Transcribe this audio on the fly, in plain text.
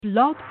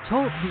Blog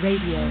Talk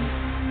Radio.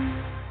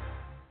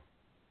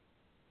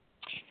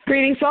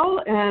 Greetings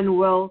all, and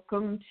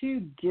welcome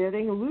to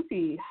Getting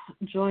Loopy.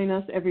 Join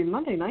us every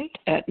Monday night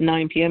at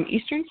 9 p.m.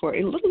 Eastern for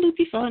a little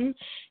Loopy fun.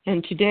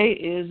 And today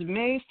is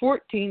May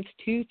 14th,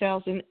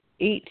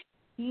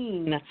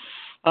 2018.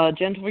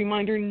 Gentle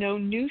reminder, no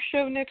new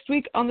show next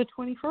week on the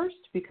 21st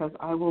because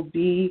I will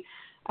be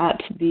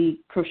at the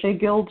Crochet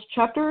Guild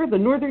chapter, the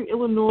Northern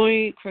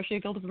Illinois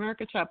Crochet Guild of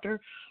America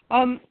chapter.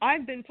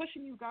 I've been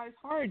pushing you guys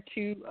hard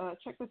to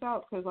check this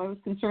out because I was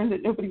concerned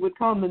that nobody would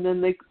come, and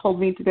then they told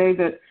me today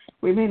that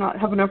we may not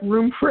have enough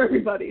room for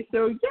everybody.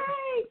 So,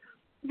 yay!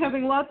 I'm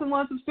having lots and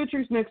lots of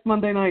stitchers next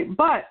Monday night.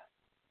 But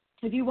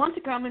if you want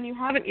to come and you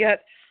haven't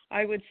yet,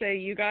 I would say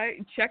you guys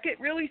check it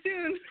really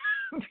soon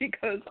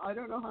because I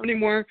don't know how many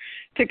more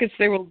tickets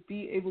they will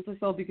be able to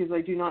sell because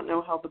I do not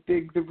know how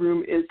big the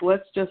room is.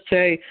 Let's just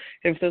say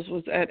if this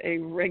was at a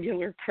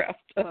regular craft,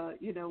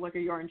 like a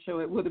yarn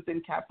show, it would have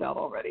been capped out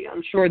already.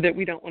 I'm sure that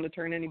we don't want to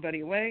turn anybody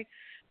away.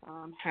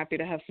 I'm happy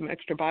to have some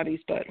extra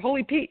bodies, but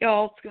holy Pete,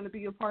 y'all, it's going to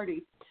be a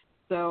party.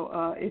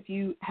 So if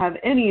you have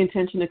any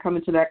intention to come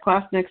into that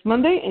class next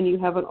Monday and you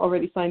haven't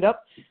already signed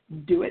up,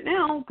 do it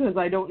now because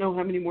I don't know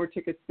how many more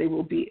tickets they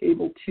will be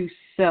able to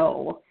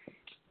sell.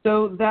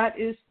 So that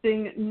is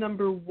thing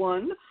number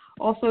one.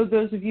 Also,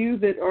 those of you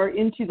that are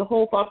into the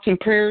whole thoughts and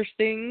prayers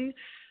thing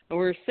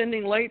or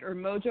sending light or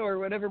mojo or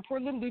whatever, poor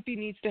little Loopy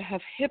needs to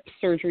have hip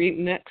surgery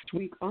next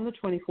week on the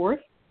 24th.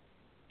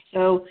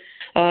 So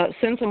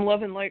send some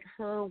love and light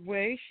her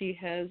way. She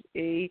has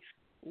a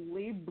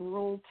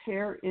labral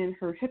tear in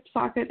her hip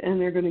socket,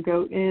 and they're going to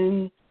go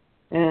in,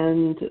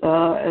 and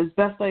as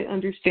best I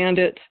understand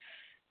it,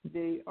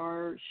 they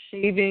are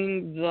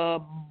shaving the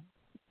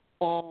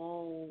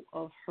ball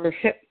of her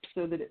hip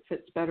so that it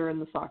fits better in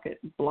the socket,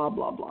 blah,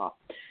 blah, blah.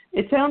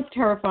 It sounds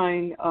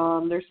terrifying.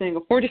 They're saying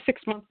a 4 to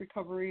 6 month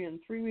recovery and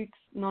 3 weeks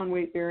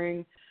non-weight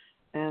bearing,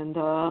 and,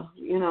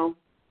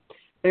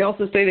 they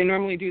also say they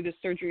normally do this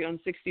surgery on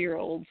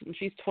 60-year-olds, and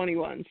she's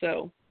 21,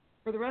 so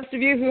for the rest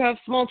of you who have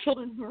small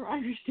children who are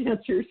Irish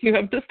dancers, you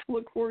have this to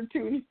look forward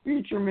to in your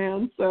future,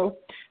 man. So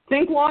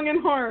think long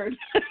and hard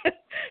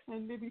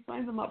and maybe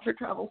sign them up for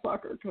travel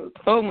soccer because,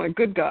 oh, my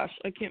good gosh,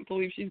 I can't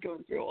believe she's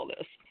going through all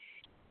this.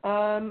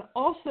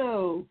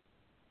 Also,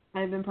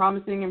 I've been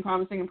promising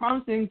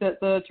that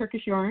the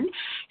Turkish yarn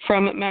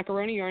from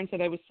Macaroni Yarns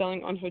that I was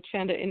selling on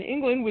Hochanda in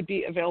England would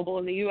be available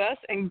in the U.S.,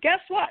 and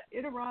guess what?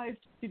 It arrived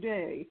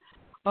today.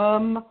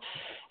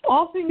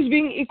 All things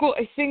being equal,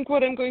 I think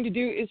what I'm going to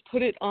do is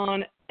put it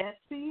on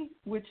Etsy,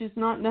 which is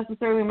not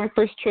necessarily my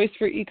first choice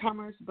for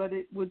e-commerce, but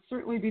it would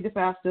certainly be the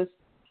fastest.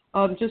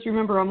 Just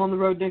remember, I'm on the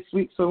road next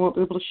week, so I won't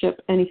be able to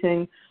ship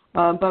anything.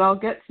 But I'll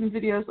get some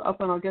videos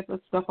up, and I'll get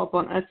that stuff up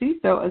on Etsy.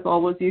 So, as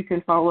always, you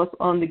can follow us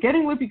on the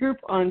Getting Loopy group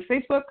on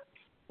Facebook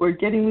or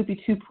Getting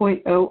Loopy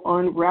 2.0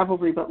 on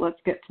Ravelry. But let's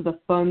get to the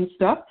fun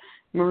stuff.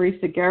 Marie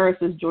Segares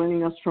is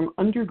joining us from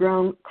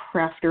Underground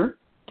Crafter.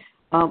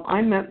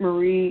 I met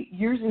Marie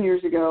years and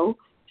years ago.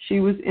 She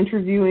was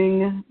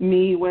interviewing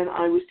me when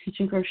I was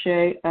teaching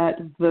crochet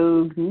at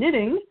Vogue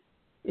Knitting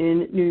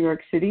in New York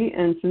City,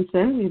 and since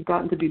then we've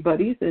gotten to be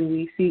buddies, and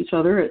we see each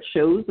other at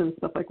shows and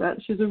stuff like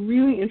that. She has a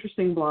really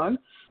interesting blog,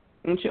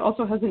 and she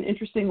also has an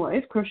interesting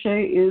life.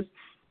 Crochet is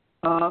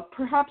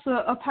perhaps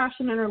a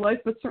passion in her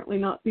life, but certainly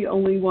not the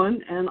only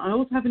one, and I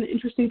always have an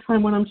interesting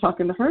time when I'm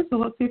talking to her, so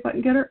let's see if I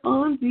can get her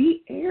on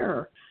the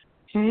air.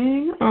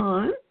 Hang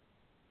on.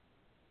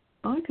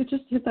 I could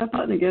just hit that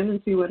button again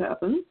and see what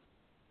happens.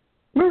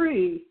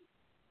 Marie,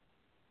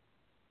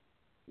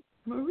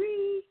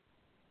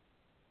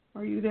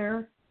 are you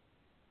there?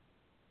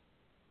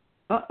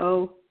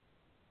 Uh-oh.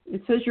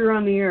 It says you're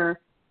on the air.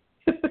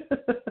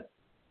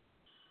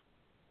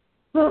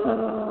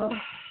 Well,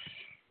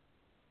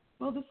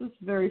 this is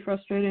very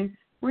frustrating.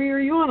 Marie, are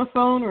you on a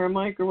phone or a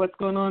mic or what's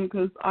going on?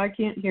 Because I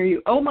can't hear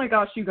you. Oh, my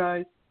gosh, you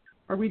guys.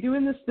 Are we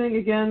doing this thing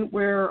again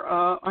where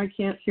I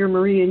can't hear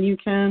Marie and you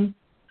can?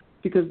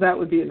 Because that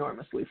would be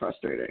enormously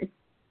frustrating.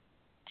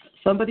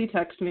 Somebody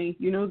text me.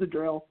 You know the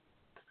drill.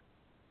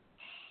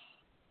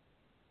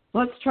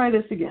 Let's try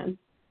this again.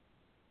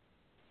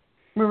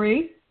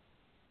 Marie?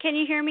 Can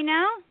you hear me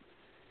now?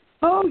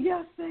 Oh,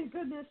 yes, thank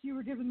goodness. You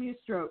were giving me a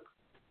stroke.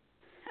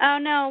 Oh,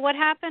 no. What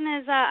happened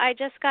is I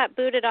just got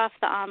booted off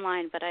the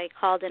online, but I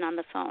called in on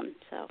the phone.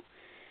 So.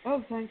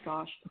 Oh, thank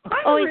gosh.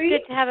 Hi, always Marie.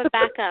 good to have a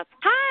backup.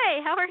 Hi,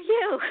 how are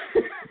you?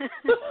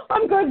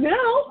 I'm good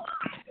now.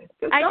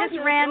 I just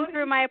ran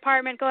through my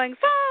apartment going,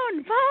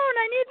 phone,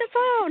 I need the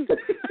phone.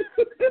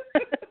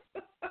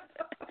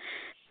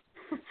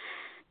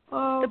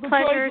 The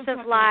pleasures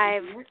of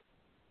live.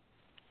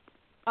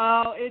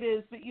 Oh, it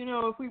is. But,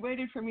 if we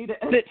waited for me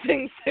to edit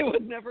things, it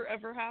would never,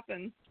 ever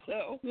happen.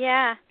 So,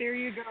 yeah. There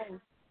you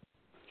go.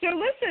 So,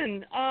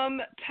 listen,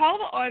 tell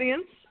the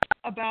audience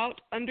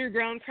about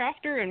Underground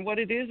Crafter and what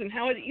it is and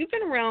how you've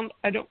been around.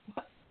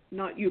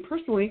 Not you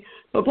personally,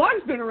 but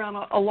blog's been around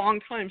a long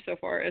time so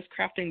far as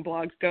crafting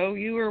blogs go.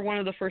 You were one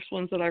of the first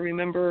ones that I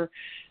remember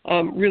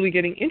really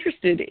getting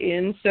interested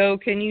in. So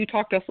can you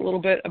talk to us a little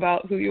bit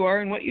about who you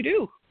are and what you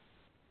do?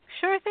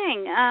 Sure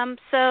thing.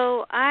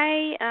 So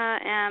I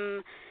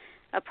am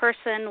a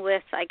person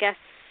with, I guess,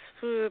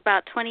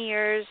 about 20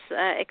 years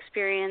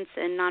experience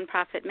in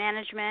nonprofit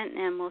management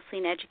and mostly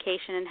in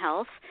education and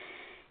health.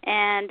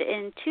 And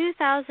in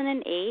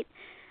 2008,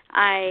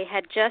 I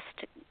had just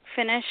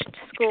finished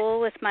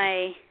school with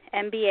my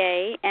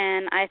MBA,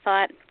 and I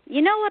thought,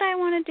 you know what I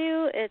want to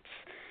do? It's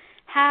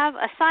have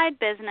a side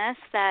business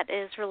that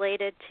is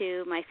related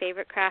to my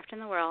favorite craft in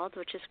the world,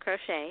 which is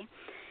crochet.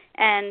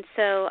 And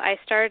so I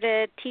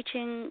started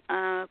teaching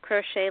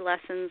crochet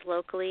lessons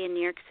locally in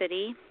New York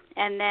City.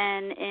 And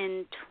then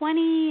in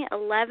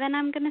 2011,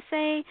 I'm going to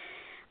say,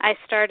 I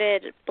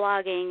started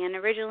blogging. And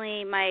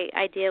originally my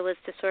idea was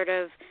to sort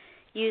of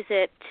use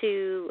it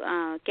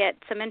to get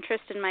some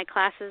interest in my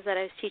classes that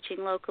I was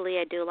teaching locally.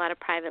 I do a lot of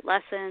private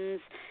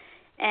lessons.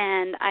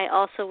 And I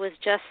also was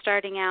just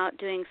starting out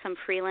doing some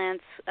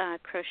freelance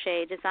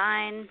crochet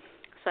design.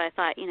 So I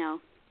thought,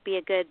 be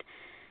a good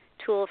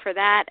tool for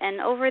that.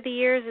 And over the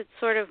years, it's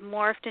sort of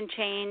morphed and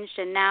changed,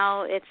 and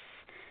now it's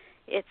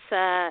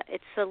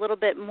a little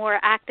bit more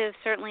active,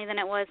 certainly, than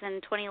it was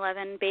in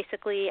 2011.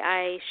 Basically,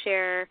 I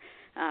share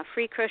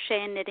free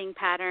crochet and knitting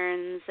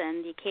patterns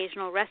and the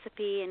occasional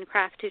recipe and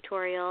craft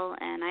tutorial,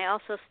 and I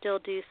also still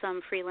do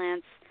some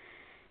freelance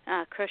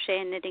crochet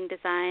and knitting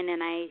design,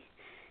 and I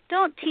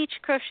don't teach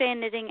crochet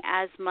and knitting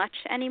as much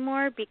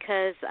anymore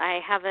because I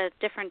have a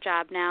different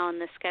job now, and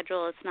the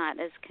schedule is not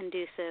as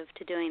conducive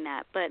to doing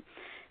that. But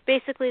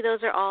basically, those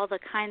are all the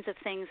kinds of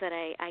things that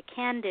I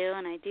can do,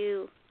 and I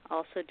do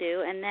also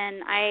do. And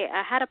then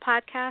I had a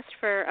podcast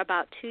for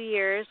about 2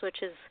 years,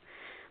 which is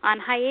on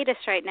hiatus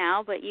right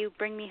now, but you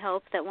bring me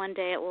hope that one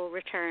day it will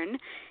return,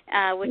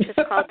 which is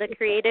called the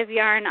Creative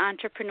Yarn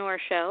Entrepreneur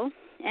Show.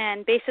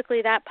 And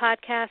basically that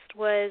podcast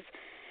was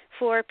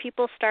for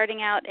people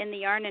starting out in the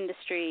yarn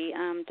industry,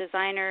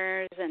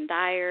 designers and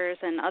dyers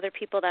and other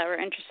people that were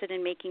interested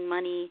in making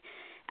money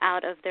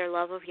out of their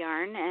love of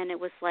yarn. And it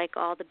was like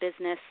all the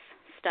business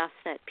stuff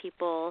that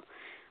people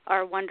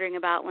are wondering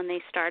about when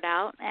they start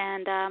out,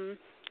 and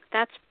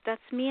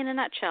that's me in a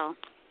nutshell.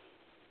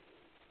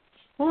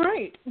 All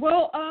right.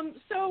 Well,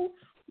 so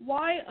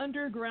why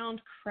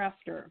underground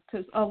crafter?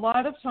 Because a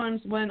lot of times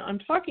when I'm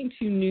talking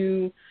to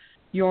new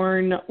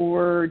yarn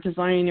or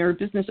design or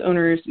business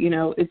owners,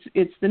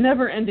 it's the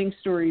never-ending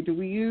story. Do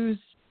we use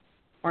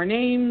our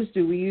names?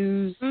 Do we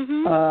use,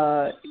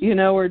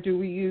 or do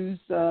we use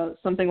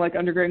something like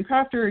underground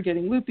crafter or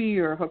getting Loopy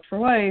or Hooked for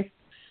Life?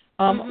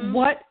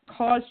 What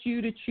caused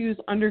you to choose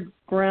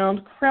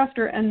underground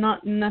crafter and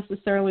not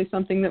necessarily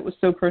something that was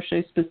so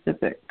crochet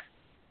specific?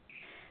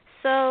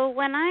 So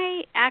when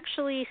I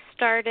actually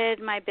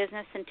started my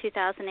business in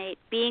 2008,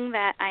 being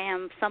that I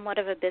am somewhat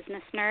of a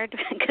business nerd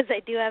because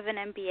I do have an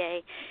MBA,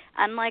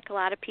 unlike a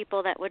lot of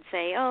people that would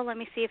say, oh, let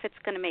me see if it's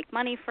going to make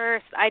money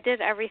first, I did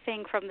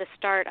everything from the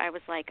start. I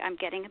was like, I'm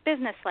getting a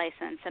business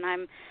license, and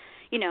I'm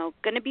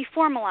going to be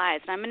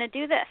formalized, and I'm going to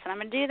do this, and I'm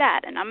going to do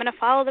that, and I'm going to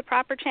follow the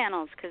proper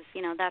channels because,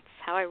 that's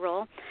how I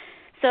roll.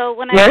 So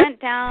when I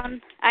went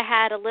down, I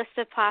had a list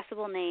of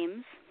possible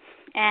names,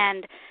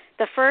 and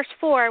the first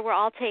 4 were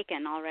all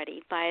taken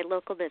already by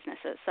local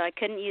businesses, so I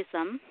couldn't use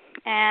them.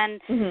 And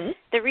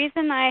the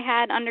reason I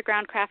had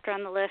Underground Crafter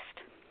on the list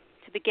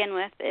to begin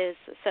with is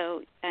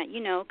so,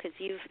 because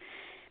you've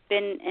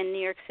been in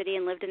New York City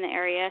and lived in the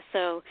area,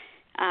 so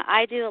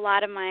I do a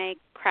lot of my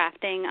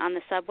crafting on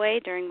the subway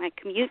during my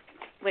commute,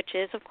 which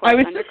is, of course,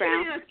 underground. I was just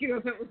going to ask you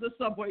if it was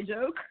a subway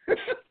joke.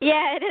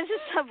 Yeah, it is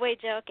a subway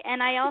joke.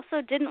 And I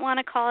also didn't want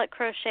to call it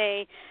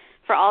crochet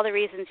for all the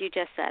reasons you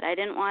just said. I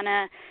didn't want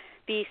to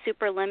be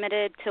super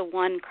limited to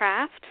one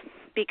craft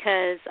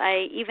because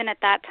even at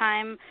that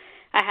time,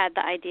 I had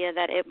the idea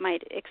that it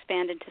might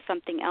expand into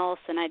something else,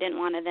 and I didn't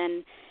want to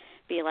then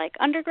be like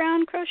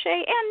underground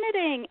crochet and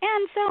knitting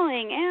and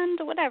sewing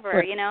and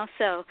whatever,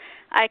 So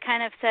I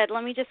kind of said,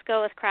 let me just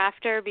go with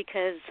crafter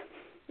because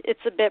it's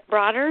a bit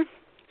broader.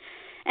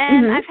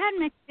 And I've had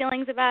mixed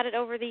feelings about it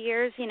over the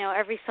years.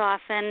 Every so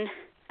often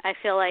I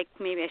feel like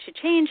maybe I should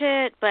change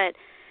it, but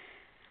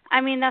I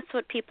mean that's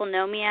what people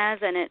know me as,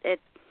 and it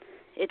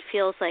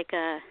feels like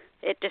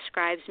it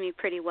describes me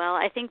pretty well.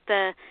 I think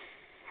the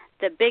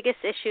biggest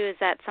issue is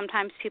that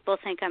sometimes people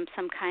think I'm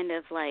some kind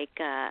of like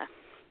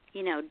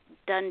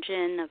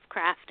dungeon of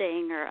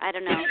crafting, or I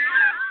don't know,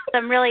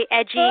 some really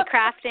edgy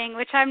crafting,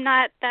 which I'm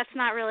not. That's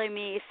not really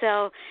me.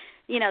 So,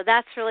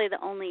 that's really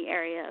the only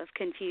area of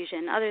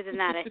confusion. Other than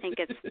that, I think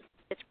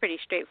it's pretty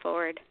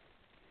straightforward.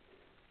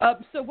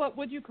 So what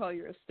would you call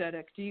your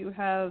aesthetic? Do you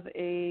have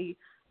an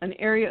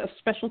area of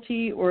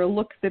specialty or a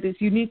look that is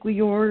uniquely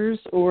yours,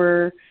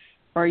 or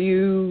are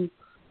you,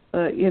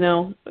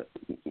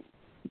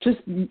 just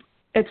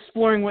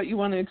exploring what you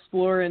want to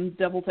explore and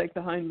devil take the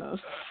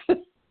hindmost?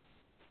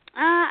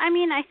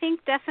 I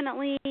think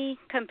definitely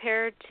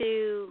compared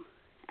to,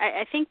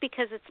 I think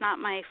because it's not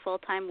my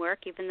full-time work,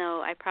 even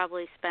though I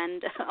probably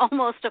spend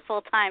almost a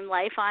full-time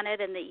life on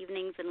it in the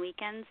evenings and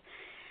weekends,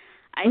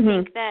 I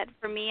think that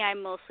for me, I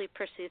mostly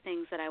pursue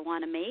things that I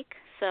want to make.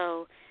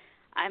 So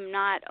I'm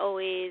not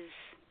always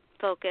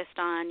focused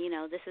on,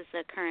 this is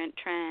the current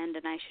trend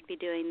and I should be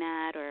doing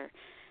that, or,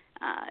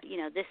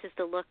 this is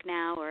the look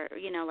now, or,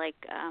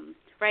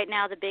 right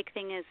now the big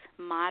thing is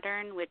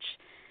modern, which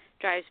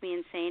drives me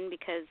insane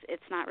because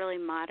it's not really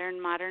modern.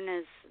 Modern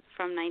is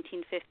from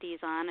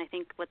 1950s on. I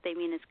think what they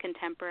mean is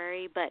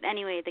contemporary. But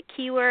anyway, the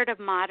keyword of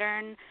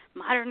modern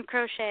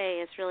crochet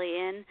is really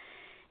in.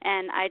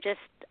 And I just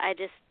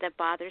that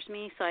bothers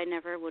me, so I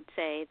never would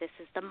say this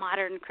is the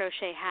modern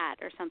crochet hat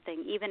or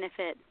something, even if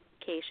it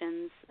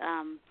occasions.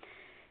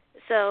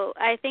 So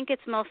I think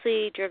it's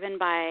mostly driven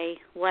by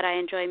what I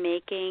enjoy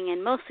making,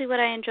 and mostly what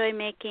I enjoy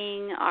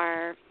making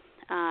are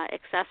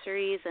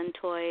accessories and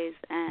toys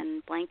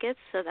and blankets.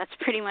 So that's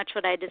pretty much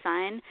what I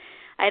design.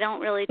 I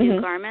don't really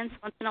do garments.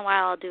 Once in a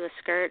while I'll do a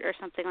skirt or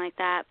something like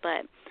that,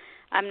 but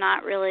I'm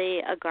not really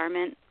a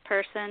garment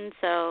person,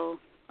 so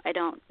I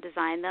don't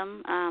design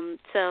them.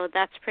 So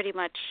that's pretty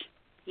much,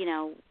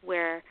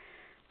 where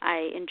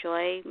I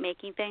enjoy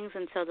making things,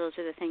 and so those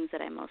are the things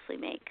that I mostly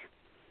make.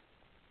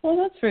 Well,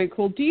 that's very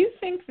cool. Do you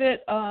think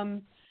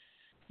that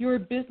your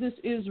business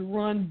is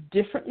run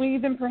differently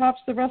than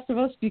perhaps the rest of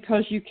us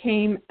because you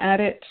came at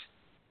it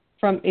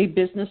from a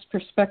business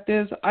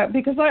perspective?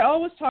 Because I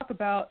always talk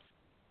about,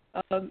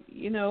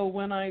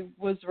 when I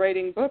was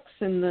writing books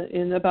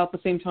in about the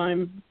same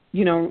time,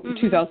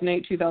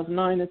 2008,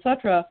 2009, et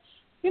cetera,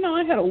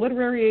 I had a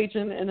literary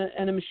agent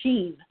and a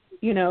machine,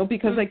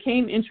 because I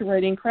came into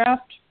writing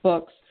craft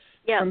books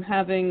from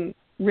having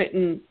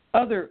written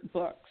other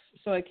books.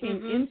 So I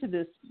came into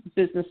this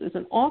business as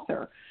an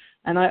author,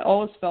 and I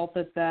always felt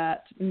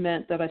that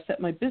meant that I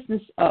set my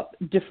business up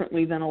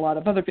differently than a lot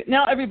of other people.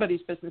 Now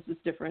everybody's business is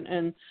different,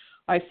 and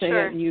I say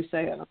it and you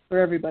say it, or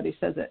everybody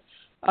says it.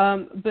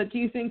 But do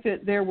you think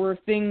that there were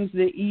things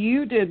that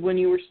you did when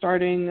you were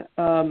starting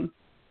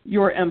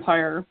your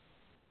empire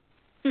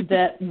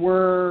that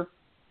were,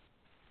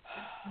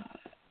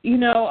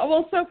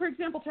 so for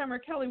example, Tamara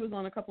Kelly was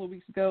on a couple of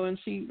weeks ago, and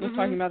she was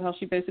talking about how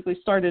she basically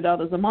started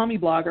out as a mommy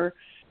blogger,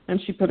 and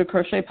she put a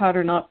crochet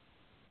pattern up,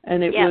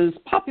 and it was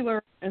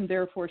popular, and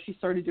therefore she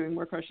started doing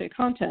more crochet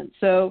content.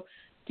 So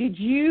did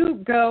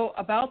you go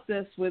about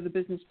this with a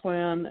business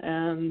plan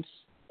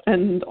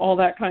and all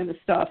that kind of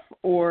stuff,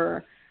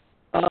 or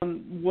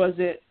was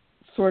it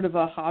sort of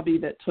a hobby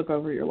that took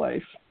over your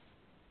life?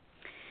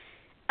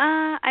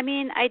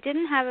 I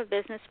didn't have a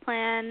business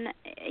plan,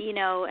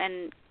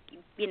 and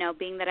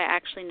being that I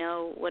actually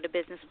know what a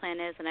business plan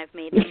is and I've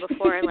made them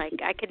before,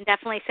 I can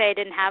definitely say I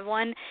didn't have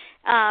one.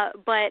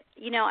 But,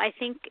 I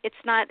think it's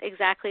not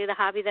exactly the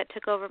hobby that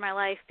took over my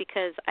life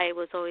because I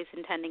was always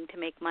intending to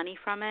make money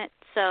from it.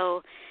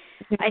 So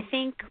I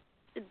think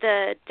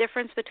the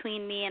difference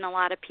between me and a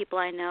lot of people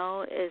I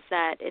know is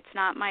that it's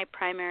not my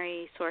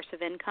primary source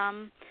of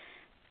income.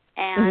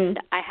 And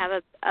I have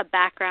a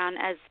background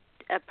as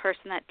a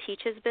person that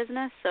teaches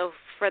business. So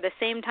for the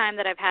same time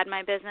that I've had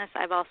my business,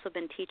 I've also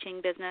been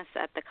teaching business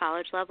at the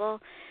college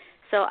level.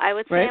 So I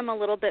would say I'm a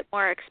little bit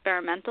more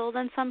experimental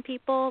than some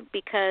people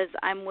because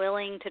I'm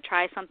willing to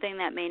try something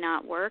that may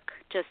not work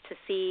just to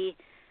see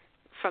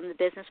from the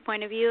business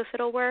point of view if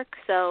it'll work.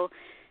 So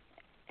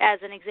as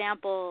an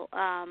example,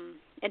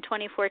 in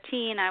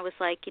 2014, I was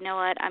like, you know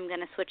what, I'm going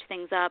to switch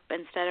things up.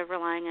 Instead of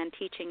relying on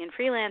teaching and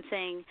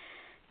freelancing,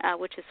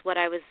 which is what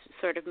I was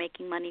sort of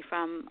making money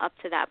from up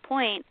to that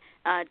point,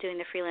 doing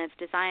the freelance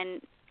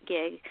design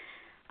gig,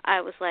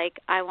 I was like,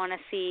 I want to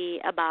see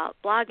about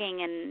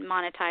blogging and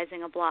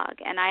monetizing a blog.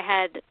 And I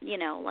had,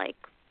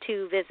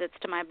 2 visits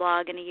to my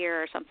blog in a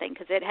year or something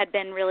because it had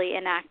been really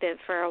inactive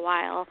for a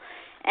while.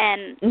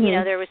 And,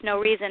 there was no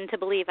reason to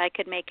believe I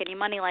could make any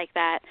money like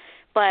that.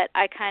 But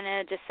I kind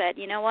of just said,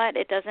 you know what,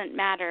 it doesn't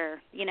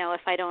matter,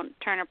 if I don't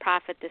turn a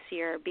profit this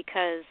year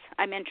because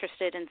I'm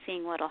interested in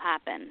seeing what will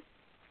happen.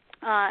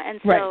 And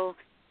so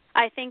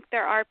I think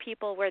there are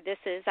people where this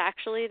is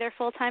actually their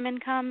full-time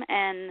income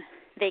and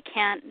they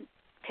can't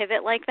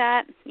pivot like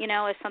that,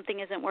 if something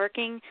isn't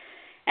working.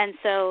 And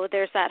so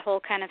there's that whole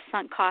kind of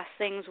sunk cost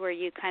things where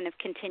you kind of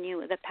continue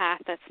with a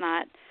path that's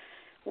not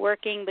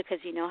working because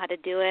you know how to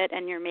do it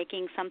and you're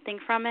making something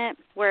from it,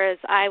 whereas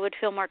I would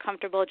feel more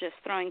comfortable just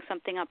throwing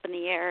something up in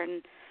the air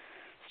and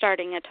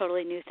starting a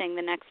totally new thing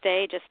the next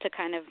day just to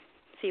kind of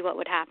see what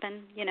would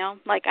happen,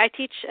 Like I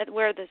teach at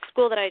where the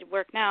school that I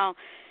work now,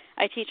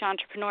 I teach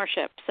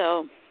entrepreneurship,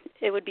 so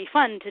it would be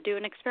fun to do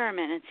an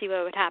experiment and see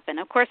what would happen.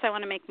 Of course I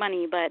want to make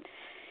money, but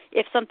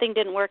if something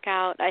didn't work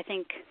out, I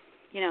think,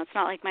 it's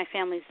not like my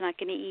family's not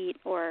going to eat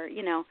or,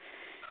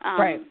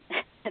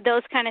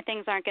 those kind of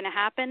things aren't going to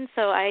happen.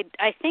 So I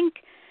think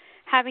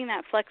having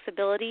that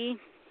flexibility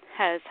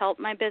has helped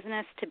my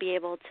business to be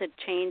able to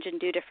change and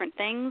do different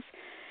things.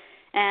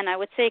 And I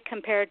would say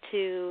compared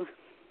to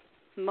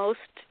most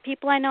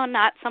people I know,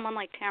 not someone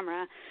like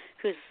Tamara,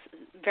 who's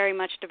very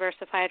much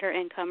diversified her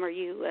income, or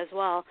you as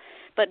well,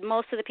 but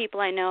most of the people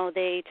I know,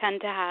 they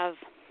tend to have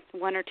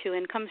 1 or 2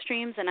 income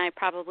streams, and I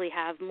probably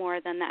have more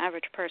than the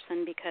average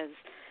person because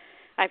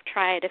I've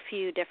tried a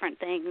few different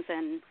things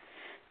and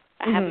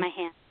I have my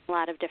hand in a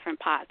lot of different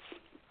pots.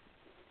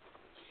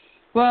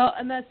 Well,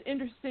 and that's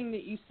interesting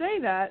that you say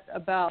that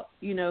about,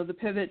 the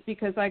pivot,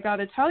 because I got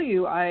to tell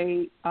you,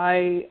 I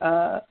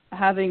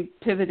having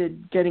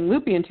pivoted getting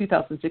Loopy in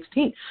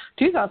 2016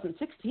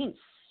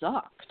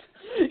 sucked.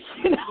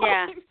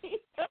 Yeah.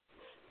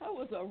 That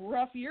was a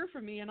rough year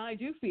for me, and I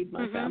do feed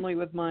my family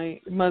with my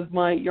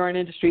yarn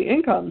industry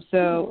income.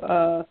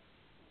 So,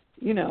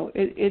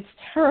 it's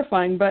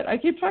terrifying. But I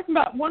keep talking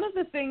about one of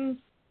the things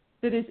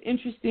that is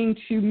interesting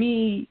to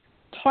me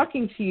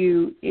talking to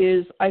you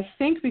is, I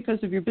think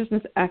because of your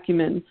business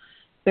acumen,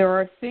 there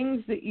are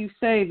things that you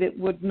say that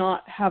would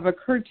not have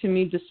occurred to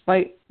me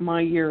despite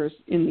my years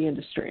in the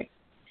industry.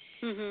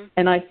 Mm-hmm.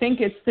 And I think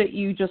it's that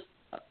you just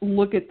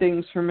look at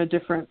things from a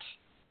different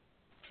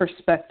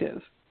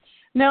perspective.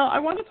 Now, I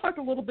want to talk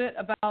a little bit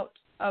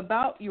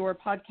about your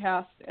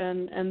podcast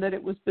and that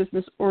it was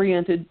business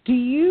oriented. Do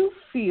you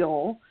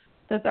feel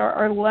that there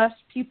are less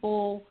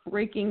people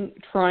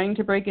trying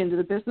to break into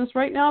the business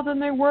right now than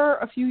there were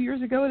a few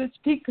years ago at its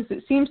peak? Because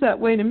it seems that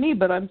way to me,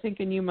 but I'm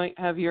thinking you might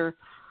have your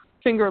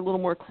finger a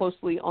little more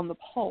closely on the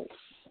pulse.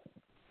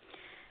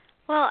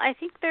 Well, I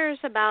think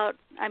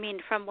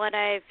from what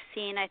I've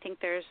seen, I think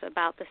there's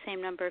about the same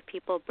number of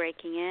people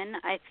breaking in.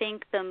 I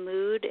think the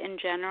mood in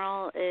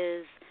general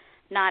is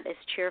not as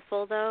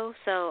cheerful, though.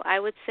 So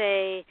I would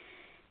say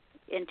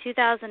in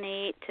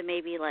 2008 to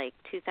maybe like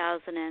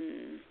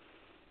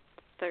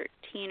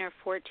 2013 or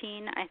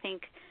 14, I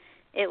think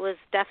it was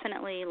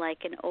definitely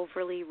like an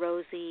overly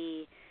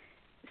rosy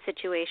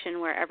situation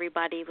where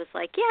everybody was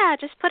like, yeah,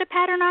 just put a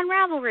pattern on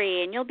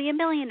Ravelry and you'll be a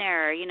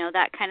millionaire,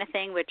 that kind of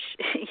thing, which,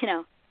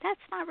 that's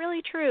not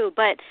really true.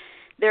 But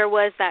there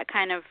was that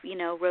kind of,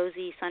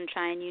 rosy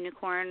sunshine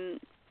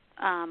unicorn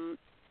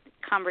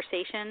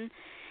conversation.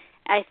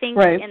 I think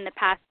in the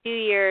past few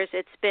years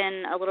it's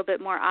been a little bit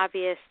more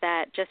obvious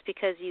that just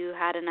because you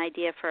had an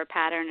idea for a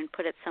pattern and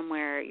put it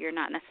somewhere, you're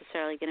not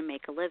necessarily going to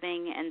make a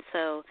living. And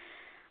so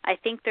I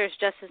think there's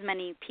just as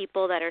many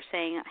people that are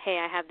saying, hey,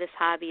 I have this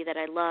hobby that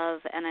I love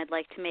and I'd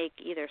like to make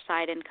either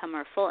side income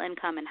or full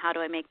income, and how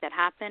do I make that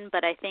happen?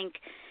 But I think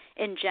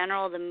in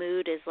general the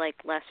mood is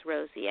like less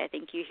rosy. I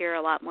think you hear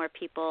a lot more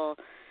people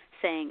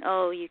saying,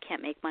 oh, you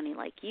can't make money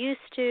like you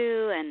used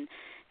to, and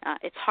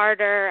it's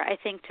harder, I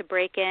think, to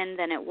break in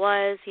than it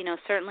was.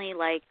 Certainly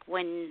like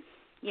when,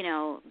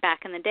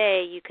 back in the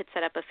day, you could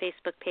set up a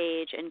Facebook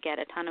page and get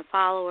a ton of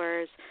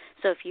followers.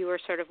 So if you were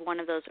sort of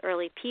one of those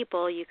early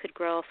people, you could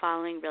grow a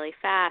following really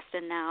fast.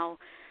 And now,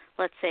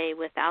 let's say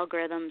with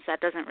algorithms, that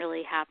doesn't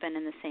really happen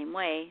in the same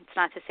way. It's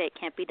not to say it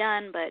can't be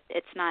done, but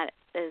it's not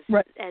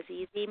as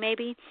easy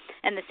maybe.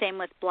 And the same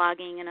with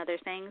blogging and other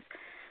things.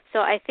 So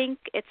I think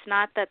it's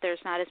not that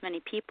there's not as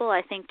many people.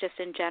 I think just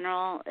in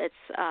general, it's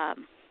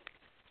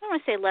I don't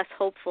want to say less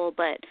hopeful,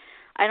 but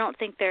I don't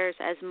think there's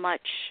as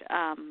much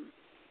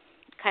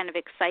kind of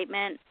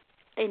excitement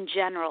in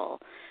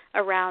general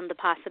around the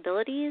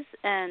possibilities,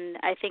 and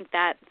I think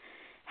that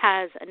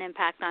has an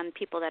impact on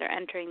people that are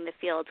entering the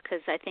field, because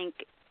I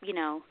think,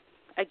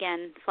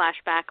 again,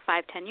 flashback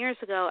 5-10 years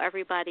ago,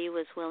 everybody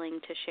was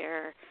willing to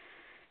share,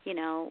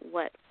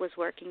 what was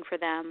working for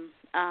them.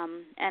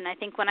 And I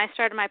think when I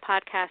started my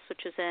podcast,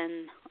 which was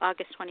in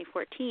August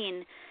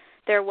 2014,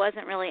 there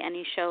wasn't really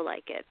any show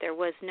like it. There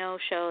was no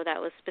show that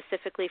was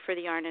specifically for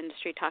the yarn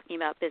industry talking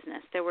about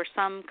business. There were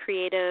some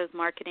creative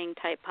marketing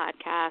type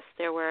podcasts.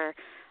 There were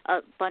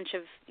a bunch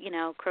of,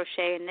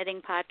 crochet and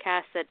knitting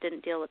podcasts that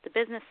didn't deal with the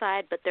business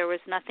side, but there was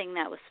nothing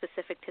that was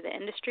specific to the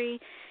industry.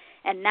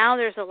 And now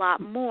there's a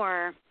lot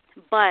more,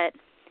 but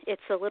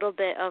it's a little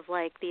bit of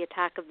like the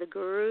attack of the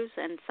gurus,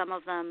 and some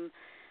of them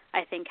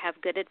I think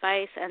have good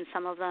advice, and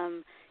some of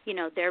them,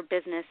 their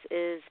business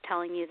is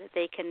telling you that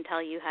they can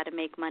tell you how to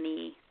make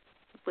money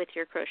with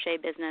your crochet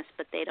business,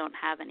 but they don't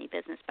have any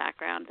business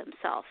background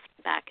themselves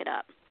to back it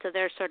up. So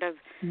they're sort of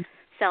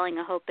selling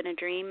a hope and a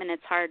dream, and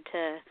it's hard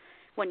to,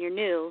 when you're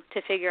new,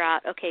 to figure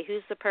out, okay,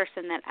 who's the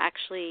person that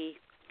actually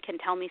can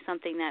tell me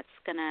something that's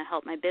going to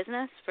help my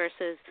business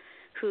versus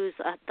who's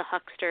the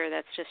huckster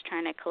that's just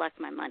trying to collect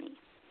my money.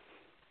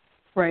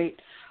 Right.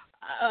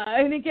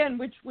 And again,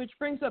 which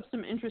brings up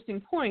some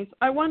interesting points.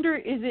 I wonder,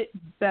 is it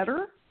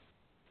better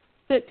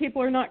that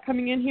people are not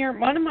coming in here?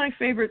 One of my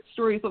favorite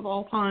stories of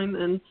all time,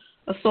 and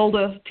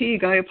Isolde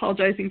Teague, I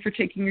apologizing for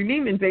taking your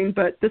name in vain,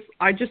 but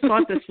I just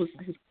thought this was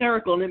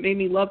hysterical, and it made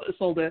me love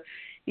Isolde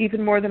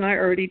even more than I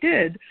already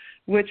did,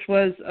 which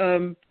was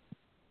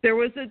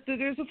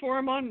there's a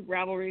forum on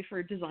Ravelry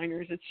for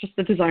designers. It's just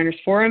the designers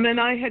forum, and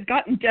I had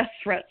gotten death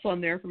threats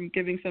on there from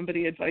giving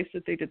somebody advice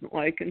that they didn't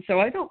like, and so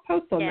I don't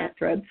post on that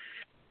thread.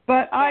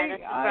 But that's a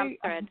Trump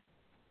thread.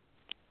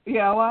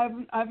 Yeah,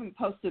 well, I haven't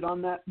posted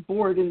on that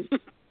board in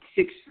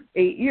 6-8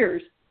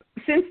 years.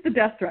 Since the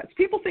death threats.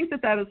 People think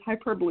that is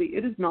hyperbole.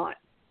 It is not.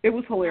 It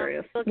was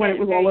hilarious when it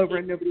was all over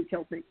and nobody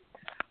killed me.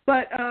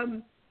 But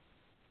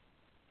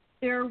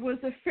there was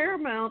a fair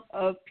amount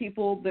of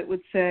people that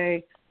would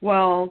say,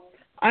 well,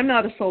 I'm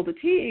not Isolde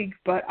Teague,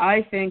 but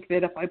I think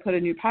that if I put a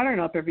new pattern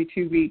up every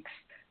 2 weeks,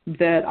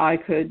 that I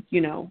could,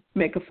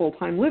 make a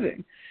full-time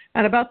living.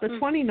 And about the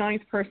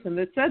 29th person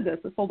that said this,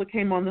 a soul that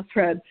came on the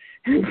thread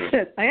and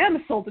said, I am a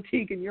soul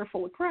fatigue and you're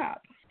full of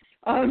crap.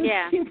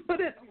 She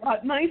put it a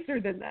lot nicer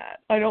than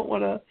that. I don't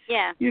want to,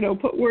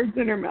 put words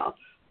in her mouth.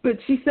 But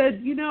she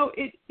said, you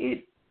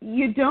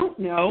don't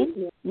know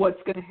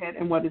what's going to hit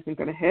and what isn't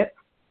going to hit.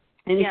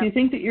 And if you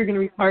think that you're going to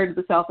retire to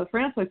the south of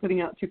France by putting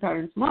out 2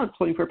 patterns a month,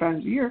 24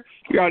 patterns a year,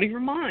 you're out of your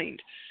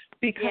mind,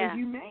 because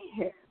you may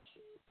hit,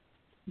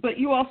 but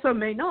you also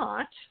may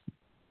not.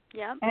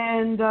 Yeah.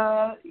 And,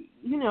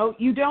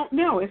 you don't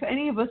know. If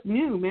any of us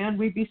knew, man,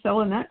 we'd be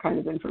selling that kind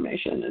of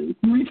information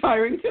and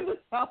retiring to the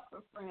south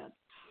of France.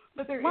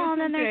 But and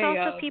then there's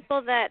also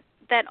people that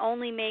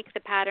only make the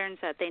patterns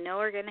that they know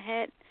are going to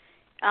hit.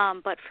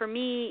 But for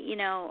me,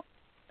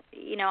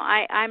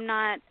 I'm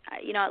not,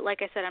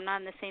 like I said, I'm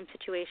not in the same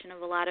situation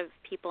of a lot of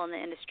people in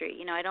the industry.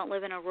 I don't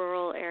live in a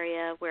rural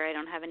area where I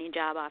don't have any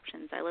job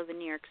options. I live in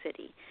New York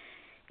City.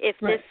 If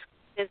this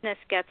business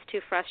gets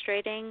too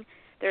frustrating,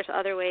 there's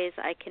other ways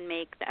I can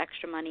make the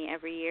extra money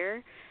every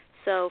year.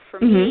 So for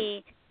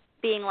me,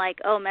 being like,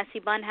 messy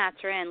bun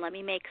hats are in, let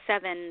me make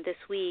 7 this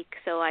week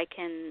so I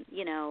can,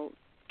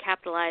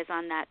 capitalize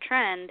on that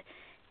trend,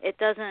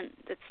 it's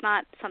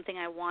not something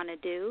I want to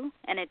do,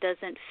 and it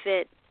doesn't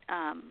fit,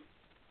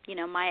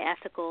 my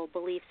ethical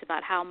beliefs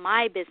about how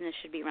my business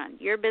should be run.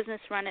 Your business,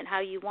 run it how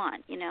you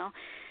want,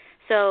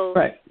 So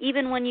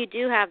even when you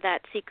do have that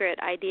secret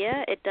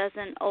idea, it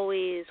doesn't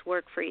always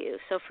work for you.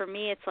 So for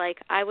me, it's like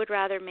I would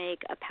rather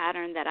make a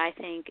pattern that I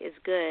think is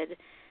good,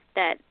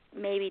 that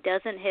maybe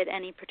doesn't hit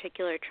any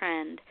particular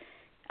trend,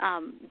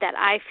 that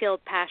I feel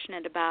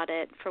passionate about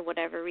it for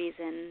whatever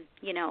reason.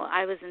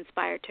 I was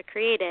inspired to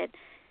create it.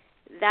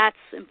 That's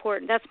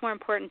important. That's more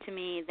important to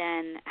me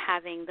than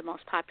having the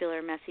most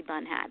popular messy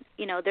bun hat.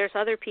 There's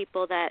other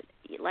people that,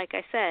 like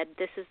I said,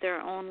 this is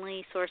their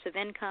only source of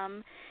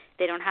income.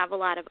 They don't have a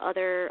lot of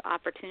other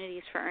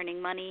opportunities for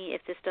earning money.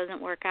 If this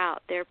doesn't work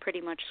out, they're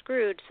pretty much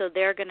screwed. So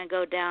they're going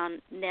to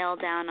nail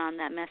down on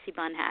that messy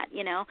bun hat,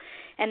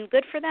 and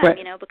good for them,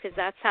 because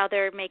that's how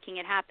they're making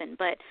it happen.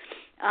 But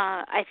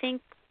I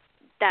think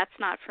that's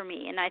not for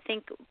me. And I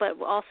think,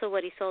 but also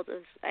what he sold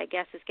is, I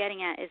guess, is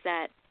getting at is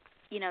that,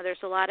 there's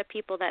a lot of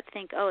people that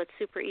think, it's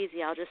super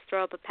easy. I'll just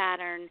throw up a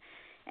pattern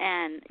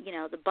and,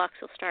 the bucks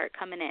will start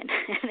coming in.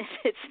 And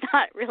it's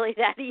not really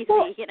that easy,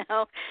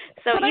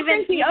 So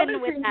even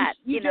with that,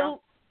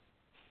 don't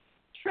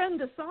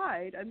trend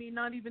aside,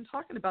 not even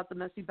talking about the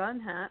messy bun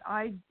hat,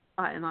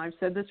 and I've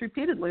said this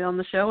repeatedly on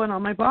the show and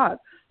on my blog,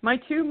 my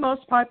 2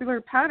 most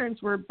popular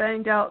patterns were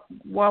banged out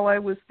while I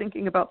was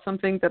thinking about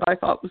something that I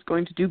thought was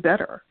going to do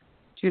better.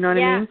 Do you know what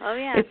I mean? Oh,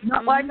 yeah. It's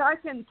not like I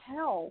can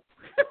tell.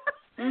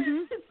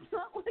 It's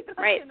not like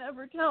I can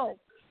ever tell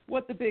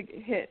what the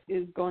big hit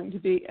is going to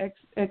be,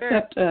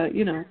 except,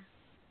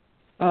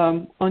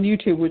 on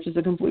YouTube, which is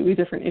a completely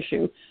different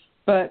issue.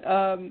 But,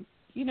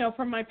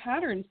 from my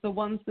patterns, the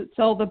ones that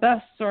sell the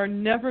best are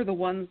never the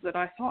ones that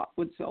I thought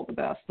would sell the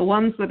best. The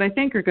ones that I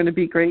think are going to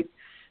be great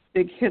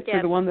big hits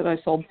are the one that I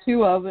sold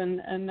 2 of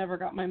and never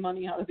got my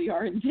money out of the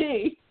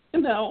R&D.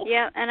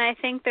 Yeah, and I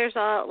think there's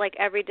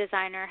every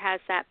designer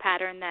has that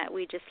pattern that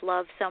we just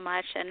love so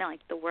much, and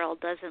the world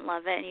doesn't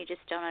love it, and you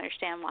just don't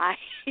understand why.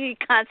 You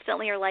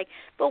constantly are like,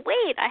 but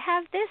wait, I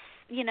have this,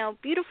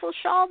 beautiful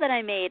shawl that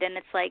I made, and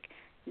it's like,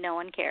 no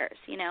one cares,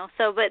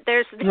 So, but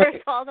there's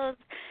all those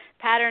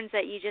patterns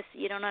that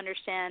you don't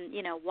understand,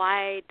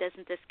 why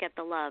doesn't this get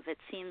the love? It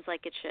seems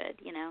like it should,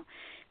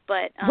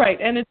 But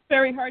and it's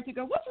very hard to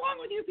go, what's wrong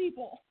with you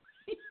people?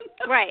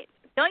 Right.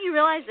 Don't you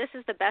realize this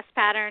is the best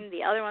pattern?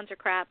 The other ones are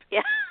crap.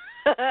 Yeah.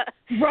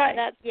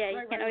 Right.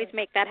 You can't always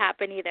make that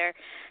happen either.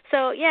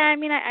 So, yeah,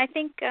 I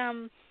think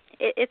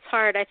it's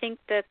hard. I think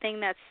the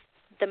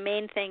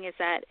main thing is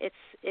that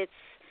it's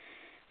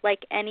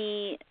like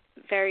any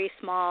very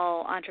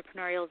small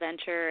entrepreneurial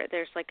venture,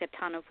 there's a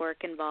ton of work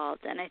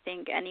involved. And I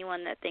think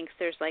anyone that thinks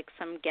there's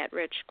some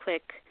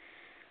get-rich-quick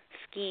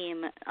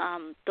scheme,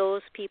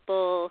 those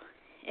people,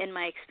 in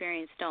my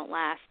experience, don't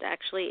last.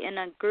 Actually, in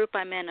a group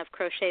I'm in of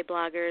crochet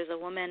bloggers, a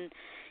woman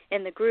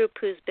in the group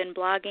who's been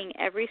blogging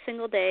every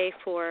single day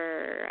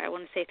for, I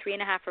want to say,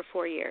 3.5 or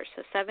 4 years.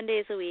 So 7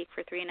 days a week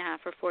for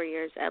 3.5 or 4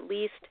 years, at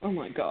least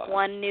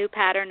one new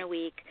pattern a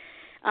week.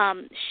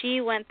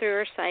 She went through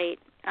her site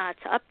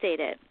to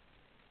update it.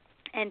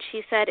 And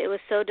she said it was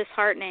so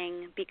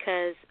disheartening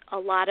because a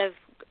lot of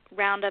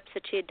roundups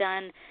that she had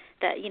done,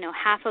 that,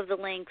 half of the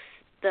links,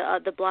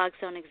 the blogs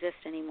don't exist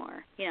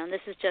anymore. And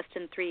this is just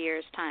in 3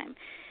 years' time.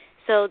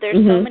 So there's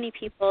so many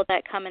people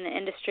that come in the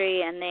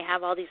industry and they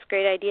have all these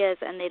great ideas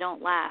and they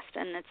don't last.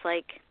 And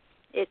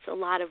it's a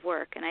lot of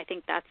work. And I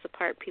think that's the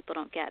part people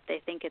don't get.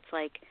 They think it's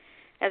like,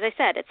 as I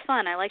said, it's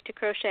fun. I like to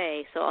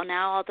crochet. So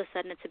now all of a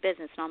sudden it's a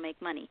business and I'll make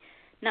money.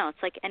 No,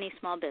 it's like any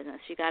small business.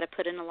 You got to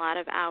put in a lot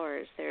of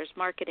hours. There's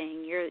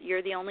marketing.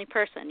 You're the only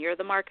person. You're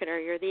the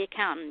marketer. You're the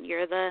accountant.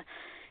 You're the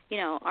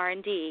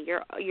R&D,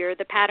 you're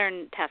the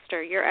pattern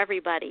tester, you're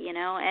everybody,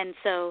 and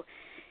so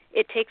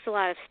it takes a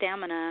lot of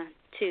stamina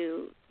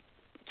to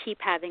keep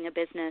having a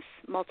business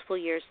multiple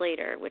years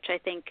later, which I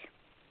think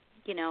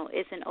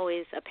isn't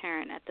always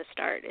apparent at the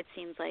start. It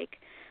seems like,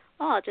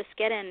 oh, I'll just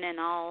get in and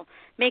I'll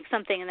make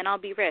something and then I'll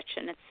be rich.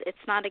 And it's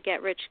not a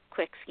get rich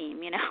quick scheme.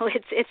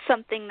 It's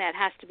something that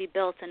has to be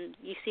built. And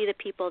you see the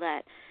people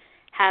that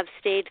have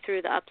stayed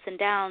through the ups and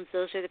downs.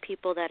 Those are the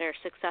people that are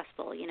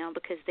successful,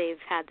 because they've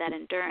had that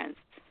endurance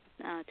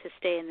to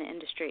stay in the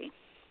industry.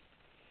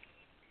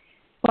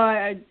 Well,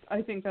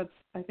 I think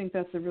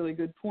that's a really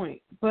good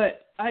point.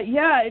 But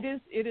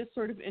it is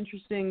sort of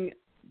interesting,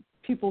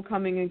 people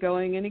coming and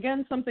going. And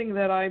again, something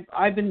that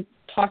I've been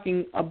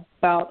talking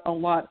about a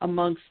lot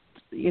amongst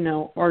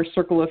our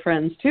circle of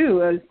friends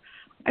too. Is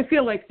I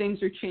feel like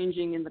things are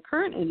changing in the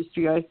current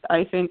industry.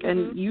 I think,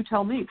 and you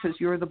tell me because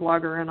you're the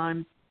blogger and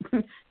I'm,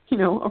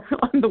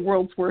 I'm the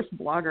world's worst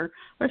blogger.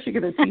 I should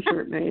get a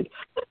T-shirt made.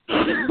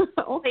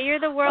 But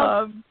you're the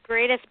world's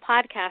greatest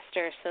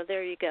podcaster, so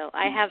there you go.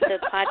 I have the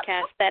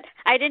podcast that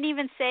I didn't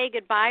even say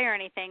goodbye or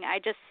anything. I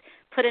just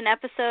put an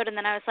episode, and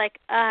then I was like,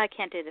 I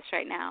can't do this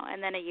right now.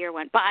 And then a year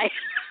went by.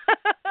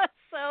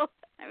 So,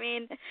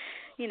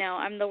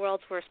 I'm the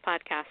world's worst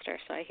podcaster,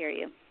 so I hear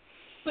you.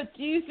 But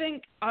do you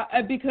think,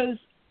 because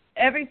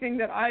everything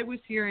that I was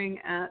hearing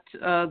at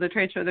the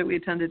trade show that we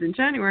attended in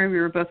January, we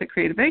were both at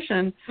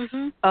Creativation,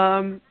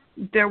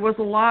 there was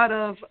a lot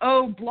of,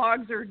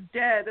 blogs are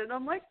dead. And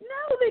I'm like,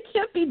 no, they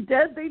can't be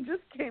dead. They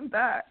just came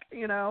back,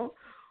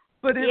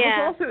 But it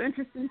was also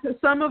interesting to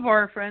some of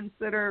our friends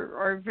that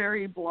are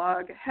very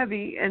blog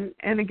heavy.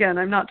 And again,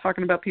 I'm not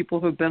talking about people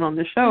who've been on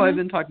the show. I've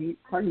been talking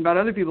about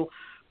other people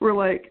who are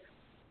like,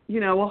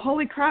 well,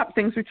 holy crap,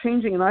 things are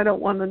changing and I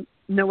don't want to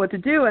know what to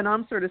do. And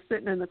I'm sort of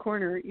sitting in the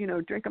corner,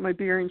 drinking my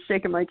beer and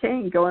shaking my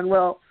cane going,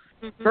 well,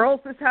 girls,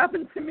 this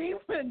happened to me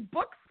when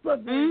books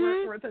suddenly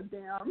weren't worth a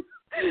damn,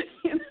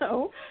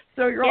 So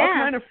you're all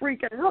kind of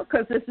freaking out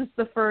because this is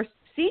the first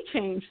sea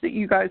change that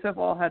you guys have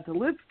all had to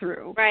live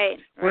through. Right.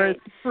 Whereas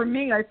for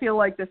me, I feel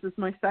like this is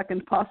my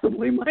second,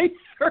 possibly my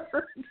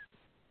third,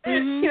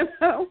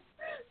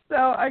 So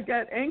I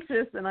get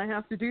anxious and I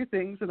have to do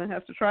things and I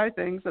have to try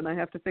things and I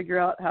have to figure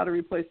out how to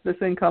replace this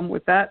income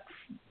with that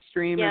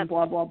stream and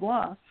blah, blah,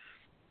 blah.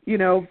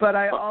 But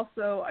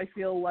I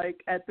feel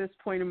like at this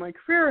point in my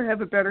career I have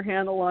a better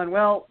handle on,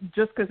 well,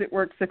 just because it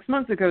worked 6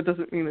 months ago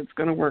doesn't mean it's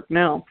going to work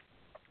now.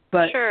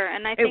 But sure,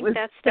 and I think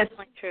that's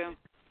definitely true.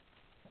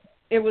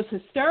 It was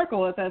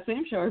hysterical at that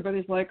same show.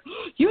 Everybody's like,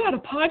 you had a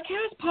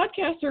podcast?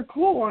 Podcasts are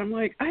cool. I'm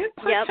like, I had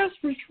podcasts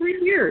for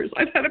 3 years.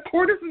 I've had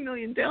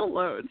 250,000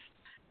 downloads.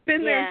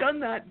 Been there,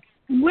 done that.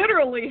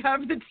 Literally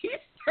have the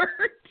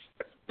T-shirt.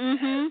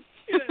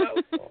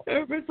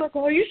 Everybody's like,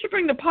 well, you should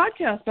bring the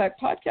podcast back.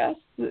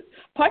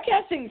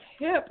 Podcasting's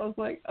hip. I was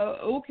like,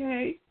 oh,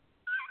 okay.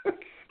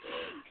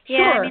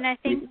 Yeah, sure. I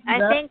think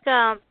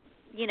the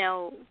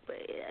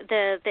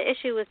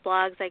issue with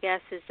blogs, I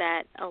guess, is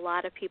that a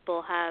lot of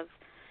people have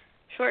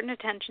shortened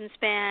attention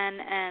span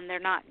and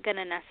they're not going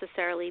to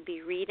necessarily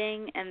be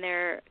reading and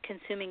they're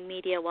consuming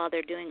media while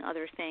they're doing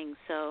other things.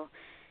 So,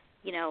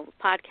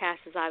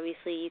 podcasts is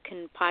obviously you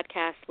can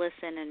podcast,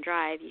 listen, and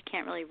drive. You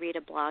can't really read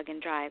a blog and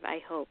drive, I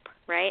hope,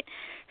 right?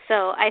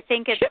 So I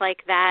think it's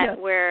like that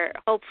where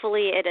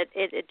hopefully it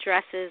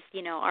addresses,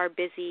 our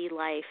busy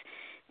life.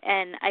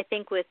 And I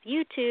think with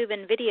YouTube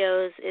and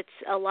videos, it's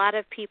a lot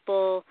of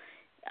people,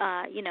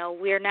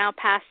 we're now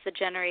past the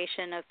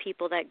generation of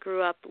people that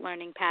grew up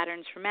learning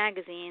patterns from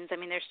magazines.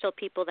 There's still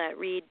people that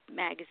read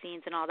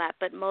magazines and all that,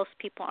 but most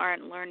people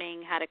aren't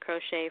learning how to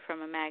crochet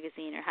from a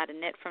magazine or how to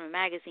knit from a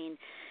magazine.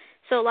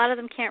 So a lot of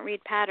them can't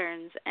read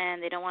patterns,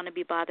 and they don't want to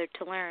be bothered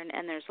to learn,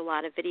 and there's a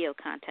lot of video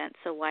content,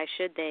 so why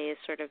should they is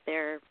sort of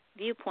their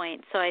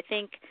viewpoint. So I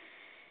think,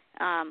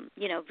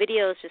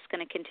 video is just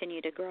going to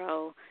continue to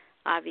grow,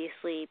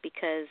 obviously,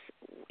 because,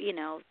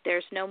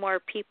 there's no more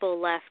people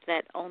left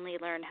that only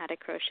learn how to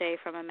crochet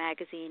from a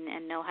magazine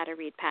and know how to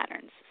read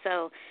patterns.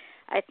 So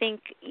I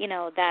think,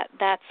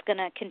 that's going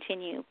to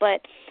continue.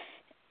 But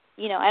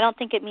I don't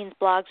think it means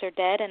blogs are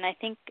dead, and I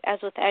think as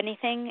with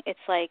anything, it's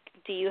like,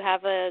 do you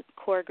have a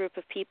core group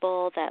of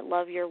people that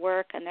love your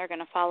work and they're going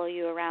to follow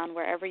you around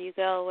wherever you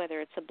go,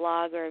 whether it's a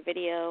blog or a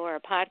video or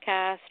a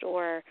podcast,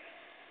 or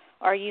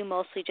are you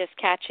mostly just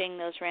catching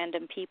those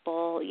random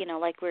people,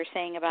 like we were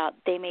saying about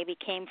they maybe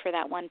came for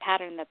that one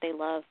pattern that they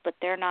love, but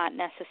they're not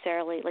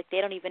necessarily, like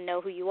they don't even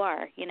know who you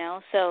are,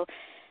 So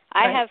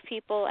I have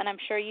people, and I'm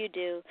sure you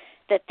do,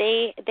 that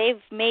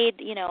they've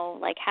made,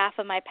 like half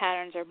of my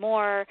patterns or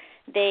more.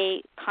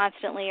 They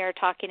constantly are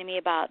talking to me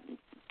about,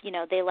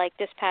 they like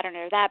this pattern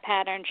or that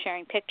pattern,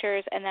 sharing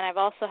pictures. And then I've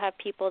also have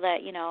people that,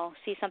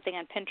 see something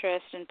on Pinterest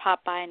and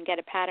pop by and get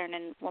a pattern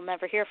and we'll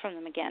never hear from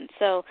them again.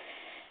 So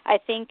I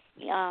think,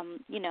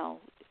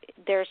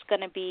 there's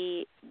going to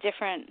be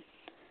different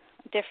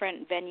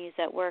venues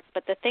that work.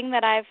 But the thing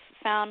that I've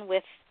found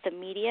with the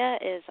media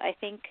is I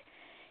think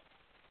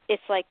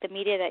it's like the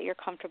media that you're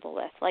comfortable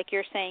with. Like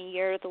you're saying,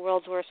 you're the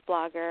world's worst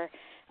blogger.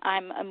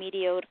 I'm a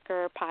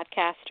mediocre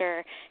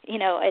podcaster,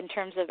 in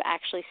terms of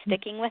actually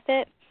sticking with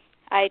it.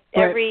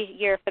 Every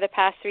year for the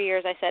past 3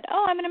 years I said,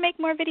 I'm going to make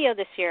more video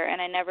this year,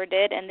 and I never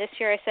did. And this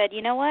year I said,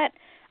 you know what?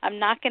 I'm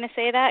not going to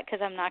say that because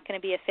I'm not going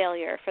to be a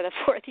failure for the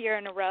 4th year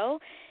in a row.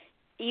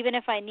 Even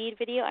if I need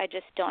video, I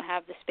just don't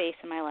have the space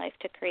in my life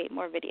to create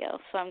more video,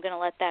 so I'm going to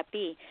let that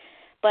be.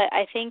 But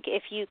I think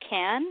if you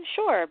can,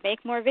 sure,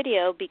 make more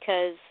video,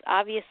 because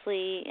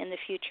obviously in the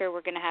future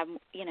we're going to have,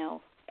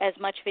 as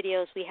much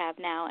video as we have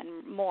now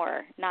and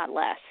more, not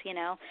less,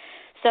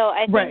 So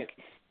I think,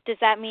 does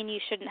that mean you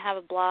shouldn't have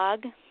a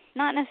blog?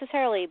 Not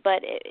necessarily,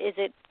 but is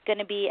it going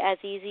to be as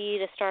easy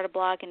to start a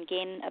blog and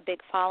gain a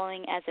big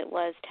following as it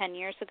was 10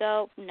 years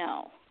ago?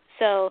 No.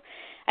 So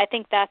I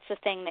think that's the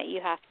thing that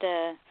you have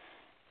to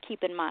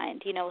keep in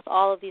mind. With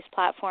all of these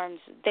platforms,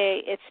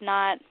 it's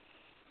not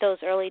those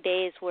early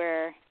days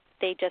where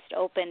they just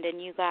opened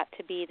and you got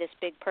to be this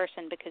big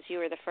person because you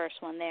were the first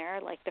one there.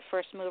 Like, the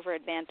first mover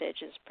advantage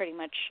is pretty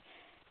much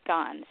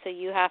gone. So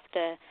you have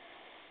to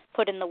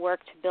put in the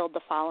work to build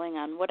the following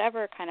on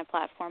whatever kind of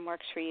platform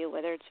works for you,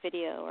 whether it's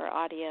video or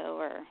audio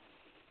or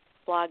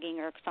blogging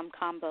or some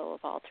combo of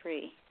all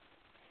three.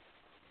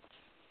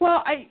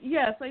 Well, I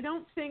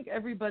don't think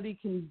everybody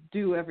can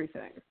do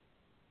everything.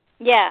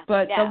 Yeah.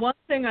 But the one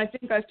thing I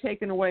think I've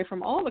taken away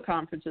from all the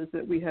conferences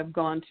that we have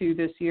gone to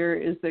this year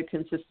is that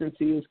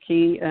consistency is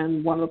key.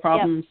 And one of the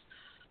problems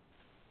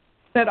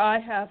that I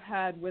have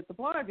had with the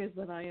blog is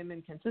that I am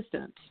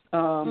inconsistent.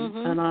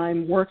 And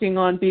I'm working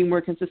on being more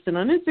consistent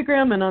on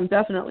Instagram, and I'm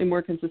definitely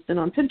more consistent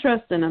on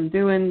Pinterest, and I'm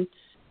doing,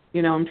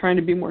 I'm trying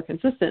to be more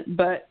consistent.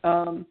 But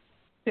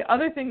the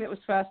other thing that was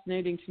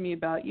fascinating to me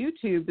about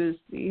YouTube is,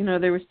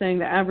 they were saying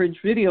the average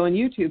video on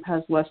YouTube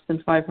has less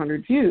than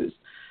 500 views.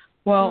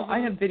 Well, I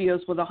have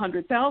videos with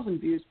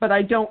 100,000 views, but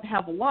I don't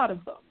have a lot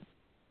of them.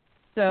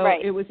 So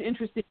it was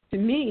interesting to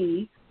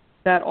me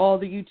that all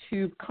the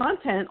YouTube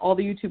content, all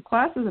the YouTube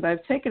classes that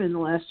I've taken in the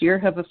last year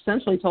have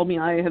essentially told me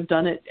I have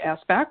done it ass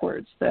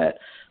backwards, that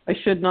I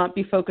should not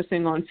be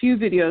focusing on few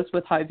videos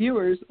with high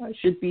viewers. I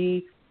should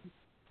be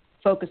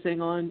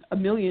focusing on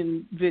 1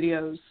 million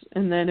videos.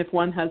 And then if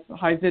one has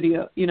high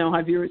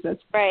viewers,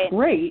 that's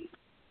great.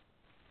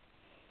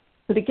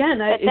 But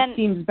again, it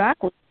seems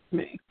backwards to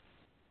me.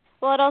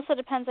 Well, it also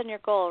depends on your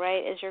goal,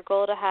 right? Is your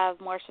goal to have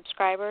more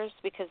subscribers?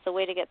 Because the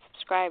way to get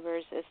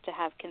subscribers is to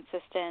have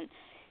consistent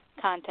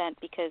content,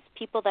 because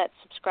people that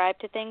subscribe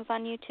to things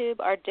on YouTube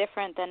are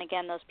different than,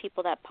 again, those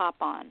people that pop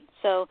on.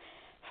 So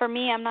for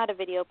me, I'm not a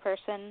video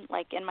person.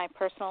 Like, in my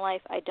personal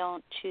life, I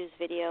don't choose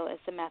video as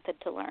the method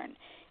to learn.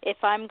 If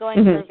I'm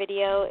going for a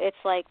video, it's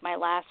like my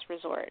last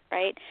resort,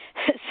 right?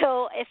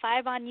 So if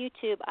I'm on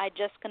YouTube, I'm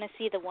just going to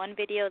see the one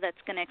video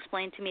that's going to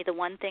explain to me the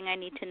one thing I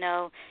need to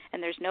know,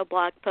 and there's no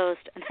blog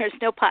post and there's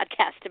no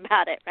podcast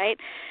about it, right?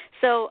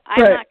 So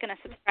I'm not going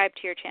to subscribe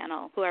to your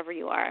channel, whoever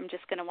you are. I'm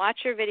just going to watch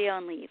your video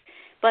and leave.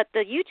 But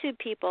the YouTube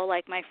people,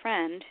 like my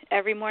friend,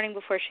 every morning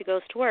before she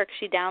goes to work,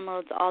 she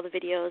downloads all the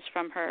videos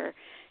from her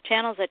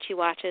channels that she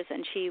watches,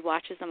 and she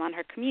watches them on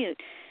her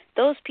commute.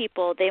 Those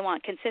people, they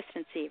want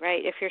consistency,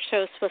 right? If your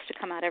show is supposed to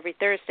come out every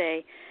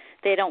Thursday,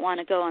 they don't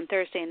want to go on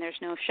Thursday and there's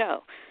no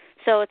show.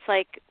 So it's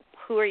like,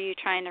 who are you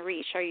trying to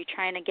reach? Are you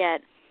trying to get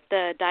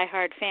the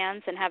diehard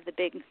fans and have the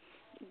big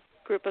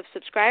group of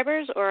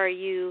subscribers, or are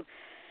you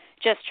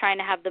just trying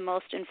to have the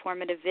most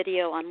informative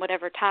video on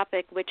whatever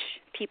topic, which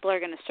people are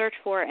going to search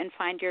for and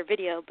find your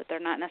video, but they're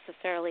not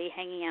necessarily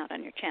hanging out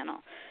on your channel?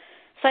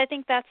 So I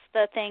think that's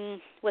the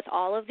thing with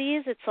all of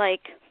these. It's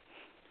like,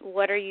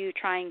 what are you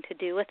trying to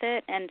do with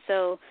it? And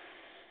so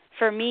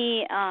for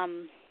me,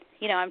 I'm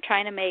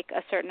trying to make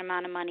a certain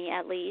amount of money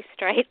at least,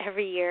 right,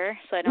 every year,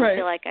 so I don't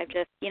feel like I've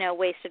just,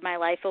 wasted my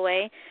life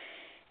away.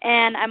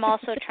 And I'm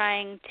also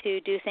trying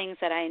to do things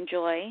that I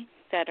enjoy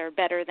that are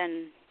better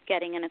than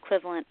getting an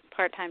equivalent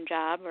part-time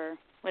job or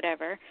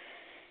whatever.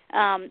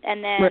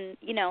 And then,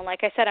 like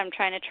I said, I'm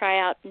trying to try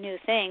out new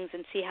things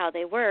and see how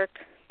they work,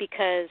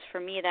 because for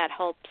me that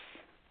helps.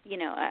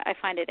 I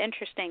find it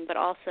interesting, but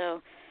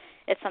also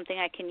it's something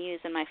I can use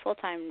in my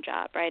full-time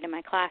job, right, in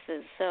my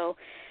classes. So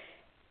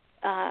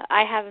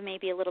I have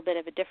maybe a little bit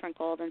of a different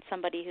goal than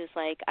somebody who's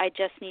like, I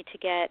just need to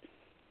get,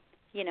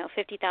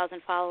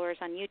 50,000 followers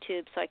on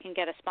YouTube so I can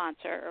get a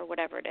sponsor or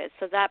whatever it is.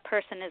 So that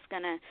person is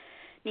going to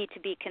need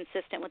to be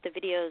consistent with the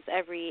videos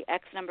every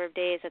X number of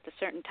days at a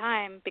certain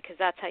time, because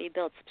that's how you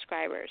build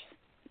subscribers.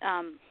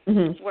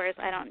 Whereas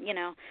I don't,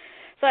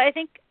 So I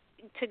think,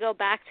 to go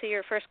back to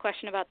your first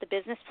question about the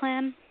business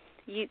plan,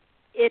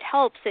 it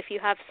helps if you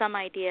have some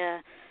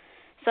idea,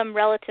 some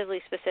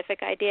relatively specific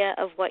idea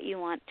of what you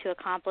want to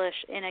accomplish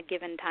in a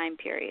given time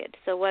period.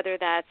 So whether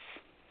that's,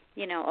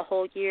 a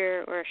whole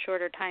year or a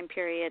shorter time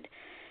period,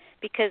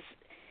 because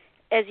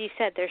as you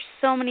said, there's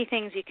so many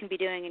things you can be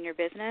doing in your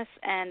business,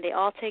 and they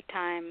all take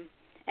time,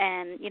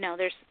 and,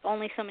 there's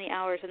only so many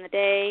hours in the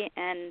day,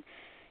 and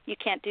you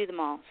can't do them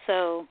all.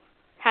 So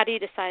how do you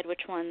decide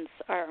which ones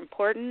are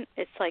important?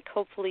 It's like,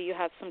 hopefully you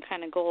have some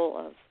kind of goal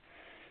of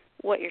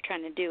what you're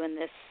trying to do in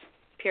this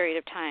period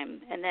of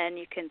time, and then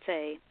you can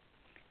say,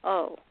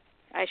 oh,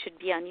 I should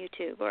be on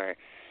YouTube, or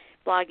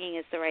blogging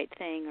is the right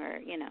thing, or,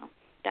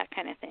 that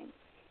kind of thing.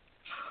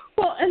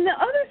 Well, and the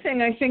other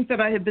thing I think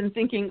that I have been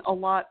thinking a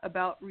lot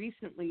about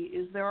recently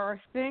is there are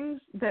things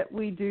that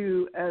we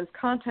do as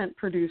content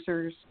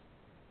producers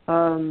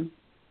to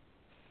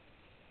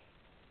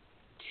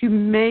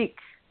make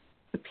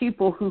the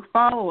people who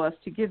follow us,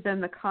 to give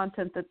them the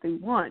content that they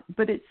want.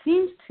 But it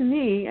seems to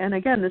me, and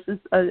again, this is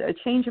a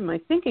change in my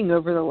thinking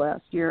over the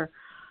last year,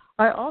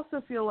 I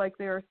also feel like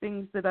there are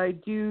things that I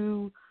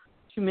do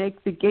to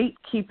make the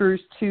gatekeepers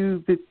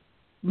to the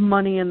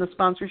money and the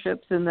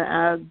sponsorships and the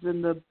ads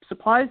and the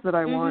supplies that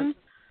I want.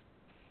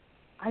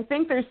 I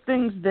think there's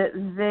things that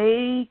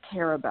they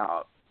care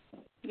about.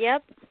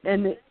 Yep.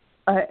 And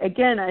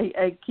again,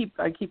 I keep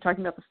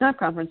talking about the Snap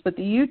conference, but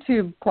the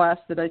YouTube class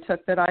that I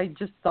took that I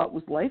just thought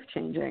was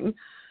life-changing,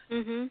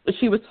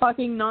 she was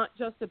talking not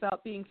just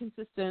about being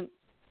consistent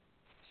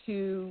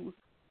to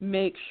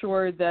make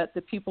sure that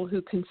the people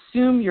who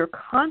consume your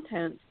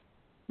content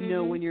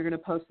know when you're going to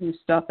post new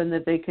stuff and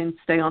that they can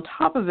stay on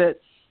top of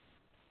it,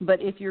 but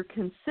if you're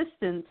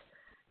consistent,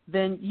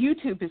 then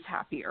YouTube is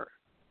happier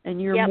and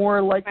you're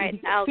more likely to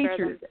get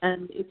featured.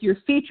 And if you're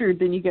featured,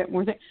 then you get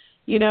more things.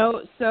 You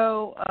know,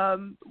 so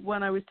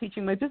when I was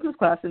teaching my business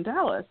class in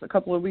Dallas a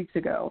couple of weeks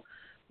ago,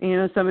 you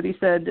know, somebody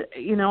said,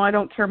 you know, I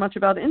don't care much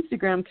about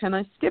Instagram. Can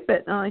I skip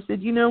it? And I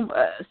said, you know,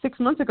 6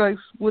 months ago I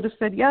would have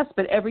said yes,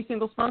 but every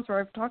single sponsor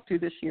I've talked to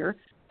this year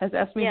has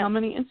asked me how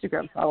many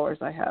Instagram followers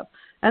I have.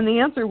 And the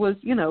answer was,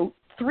 you know,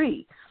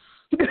 3.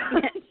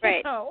 Right.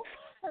 You know,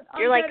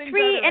 you're like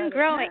 3 and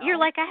growing. You're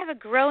like, I have a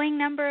growing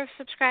number of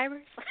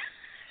subscribers.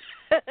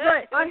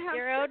 Right. I have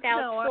 0,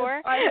 now it's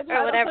 4, I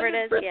or whatever it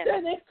is.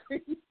 Yeah.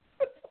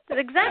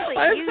 Exactly.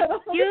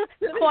 You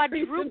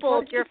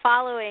quadrupled your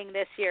following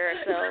this year,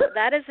 so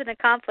that is an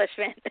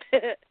accomplishment.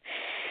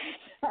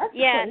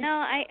 Yeah,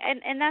 no,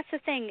 and that's the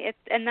thing.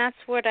 And that's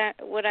what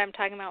I'm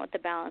talking about with the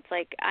balance.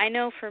 Like, I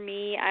know for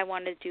me, I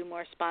want to do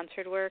more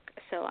sponsored work,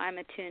 so I'm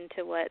attuned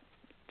to what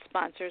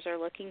sponsors are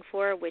looking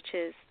for, which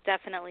is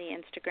definitely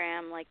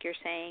Instagram, like you're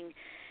saying.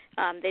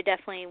 They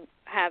definitely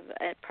have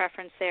a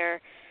preference there.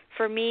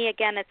 For me,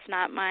 again, it's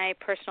not my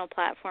personal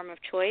platform of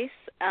choice,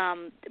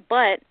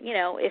 but, you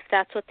know, if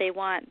that's what they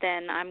want,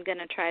 then I'm going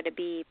to try to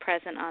be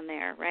present on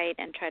there, right,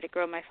 and try to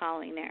grow my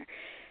following there.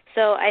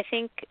 So I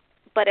think,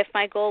 but if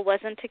my goal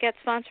wasn't to get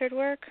sponsored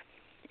work,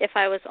 if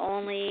I was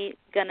only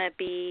going to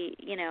be,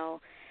 you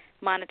know,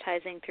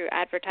 monetizing through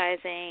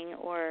advertising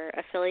or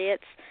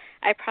affiliates,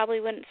 I probably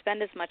wouldn't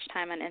spend as much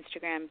time on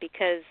Instagram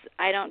because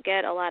I don't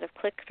get a lot of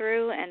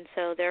click-through, and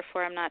so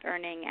therefore I'm not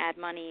earning ad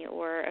money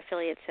or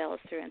affiliate sales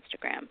through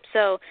Instagram.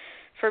 So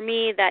for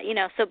me, that, you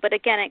know, so, but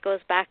again, it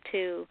goes back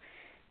to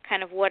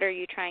kind of what are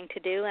you trying to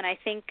do, and I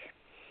think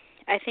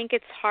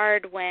it's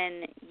hard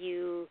when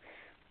you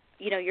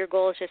know, your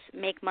goal is just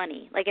make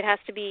money. Like, it has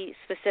to be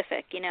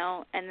specific, you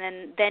know, and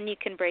then you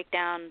can break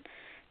down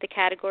the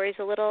categories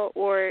a little,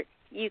 or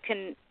you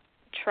can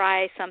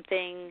try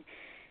something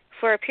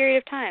for a period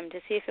of time to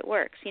see if it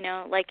works. You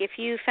know, like if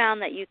you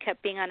found that you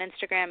kept being on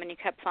Instagram and you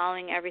kept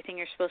following everything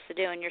you're supposed to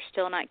do and you're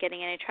still not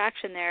getting any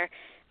traction there,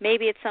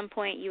 maybe at some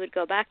point you would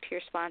go back to your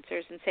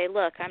sponsors and say,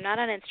 look, I'm not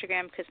on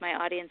Instagram because my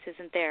audience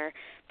isn't there,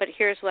 but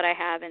here's what I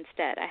have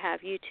instead. I have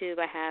YouTube,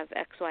 I have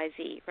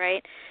XYZ,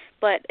 right?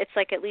 But it's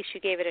like at least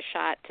you gave it a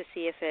shot to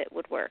see if it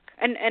would work.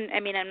 And I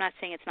mean, I'm not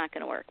saying it's not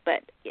going to work,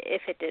 but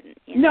if it didn't.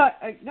 You know.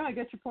 No, I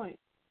get your point.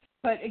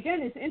 But again,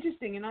 it's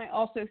interesting, and I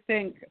also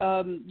think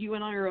you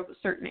and I are of a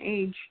certain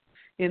age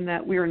in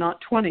that we are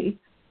not 20.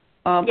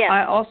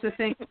 I also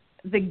think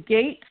the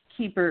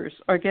gatekeepers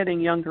are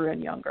getting younger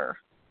and younger.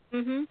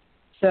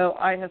 So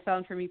I have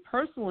found for me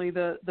personally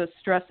the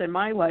stress in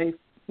my life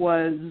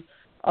was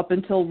up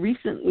until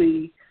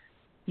recently,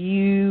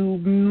 you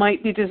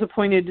might be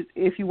disappointed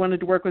if you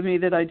wanted to work with me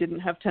that I didn't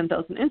have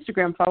 10,000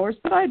 Instagram followers,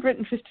 but I had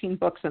written 15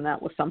 books and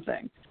that was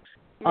something.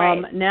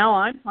 Right. Now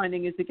I'm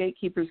finding as the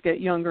gatekeepers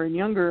get younger and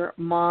younger,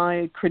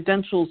 my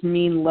credentials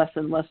mean less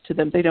and less to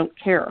them. They don't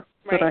care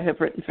that I have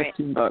written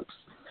 15 books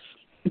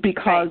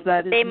because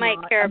that is they might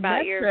not care a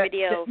about your metric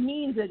video that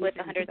means with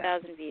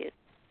 100,000 views.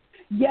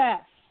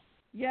 Yes.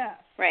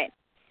 Right.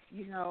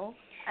 You know,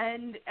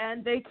 and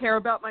they care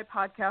about my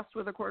podcast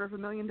with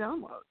 250,000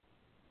 downloads.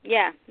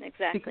 Yeah,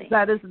 exactly. Because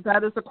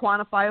that is a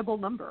quantifiable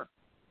number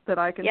that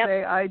I can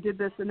say I did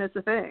this and it's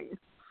a thing.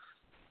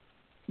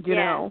 You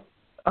know.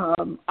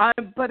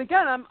 But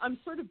again, I'm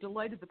sort of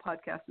delighted the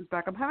podcast is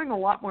back. I'm having a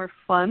lot more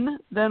fun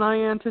than I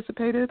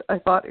anticipated. I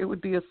thought it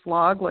would be a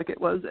slog like it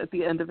was at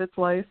the end of its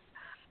life.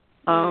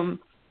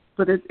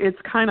 But it's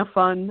kind of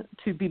fun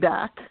to be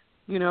back.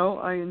 You know,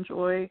 I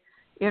enjoy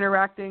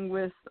interacting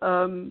with,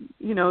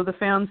 you know, the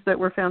fans that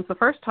were fans the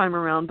first time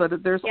around,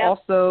 but there's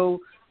also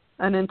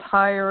an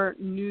entire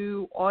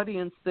new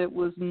audience that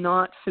was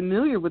not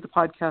familiar with the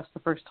podcast the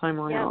first time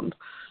around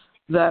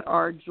that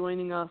are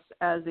joining us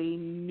as a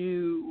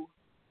new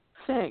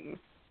thing.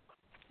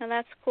 And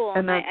that's cool.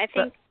 And I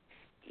think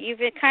you've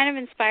kind of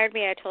inspired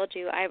me. I told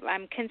you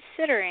I'm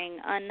considering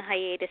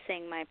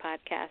unhiatusing my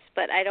podcast,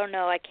 but I don't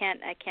know. I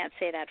can't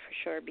say that for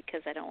sure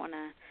because I don't want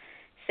to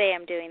say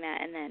I'm doing that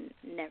and then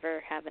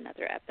never have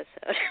another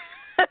episode.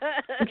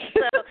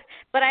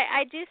 But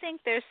I do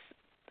think there's,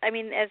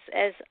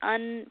 as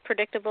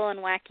unpredictable and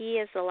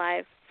wacky as the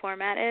live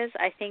format is,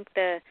 I think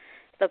the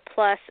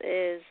plus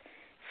is,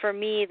 for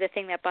me, the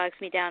thing that bogs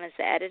me down is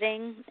the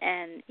editing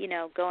and,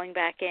 going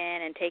back in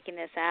and taking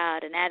this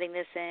out and adding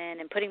this in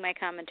and putting my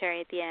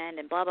commentary at the end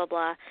and blah, blah,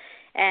 blah.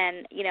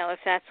 And, if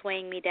that's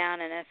weighing me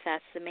down and if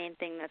that's the main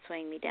thing that's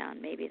weighing me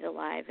down, maybe the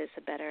live is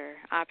a better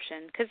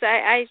option. Because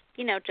I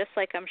just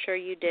like I'm sure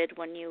you did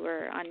when you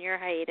were on your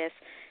hiatus,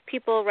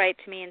 people write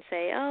to me and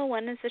say, oh,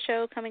 when is the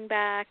show coming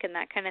back and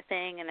that kind of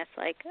thing. And it's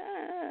like,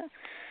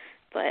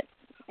 but...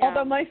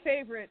 Although my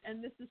favorite,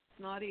 and this is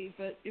snotty,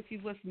 but if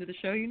you've listened to the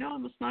show, you know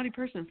I'm a snotty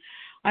person.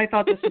 I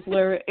thought this was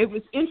hilarious. It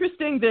was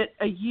interesting that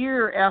a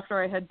year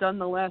after I had done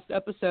the last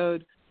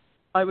episode,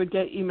 I would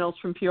get emails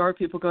from PR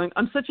people going,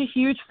 I'm such a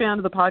huge fan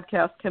of the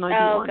podcast. Can I be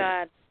on it? Oh,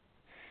 God.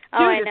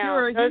 Dude, I if know. you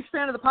were a huge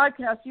fan of the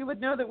podcast, you would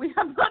know that we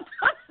have not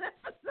done an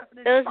episode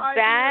in those 5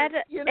 bad,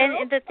 years,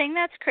 and the thing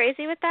that's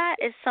crazy with that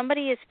is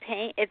somebody is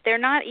paying, if they're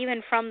not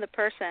even from the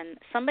person,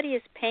 somebody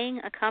is paying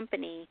a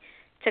company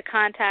to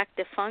contact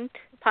defunct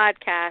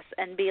podcasts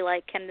and be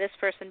like, can this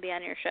person be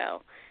on your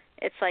show?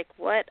 It's like,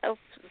 what? Oh,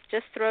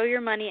 just throw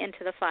your money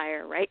into the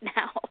fire right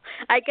now.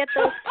 I get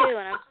those too,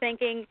 and I'm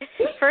thinking,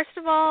 first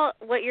of all,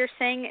 what you're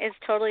saying is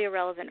totally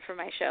irrelevant for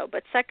my show.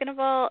 But second of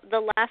all,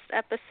 the last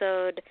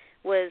episode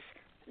was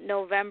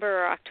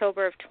November or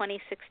October of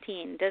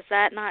 2016. Does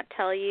that not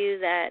tell you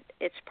that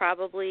it's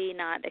probably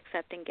not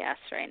accepting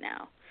guests right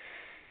now?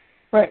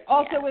 Right.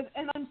 Also,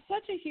 and I'm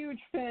such a huge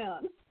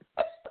fan.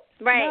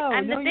 Right.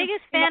 I'm the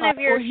biggest fan of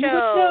your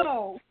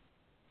show.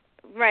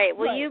 Right.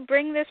 Will you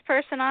bring this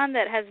person on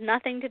that has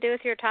nothing to do with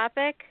your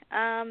topic?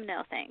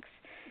 No, thanks.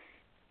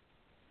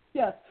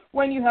 Yes,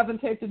 when you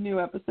haven't taped a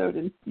new episode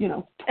in,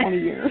 20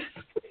 years.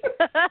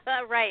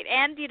 Right.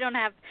 And you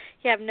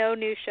have no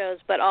new shows,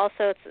 but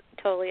also it's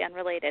totally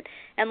unrelated.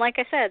 And like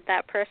I said,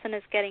 that person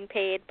is getting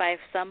paid by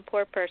some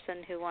poor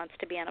person who wants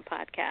to be on a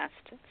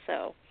podcast.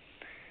 So...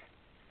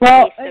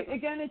 Well,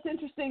 again, it's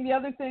interesting. The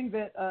other thing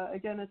that,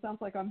 again, it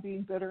sounds like I'm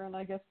being bitter, and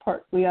I guess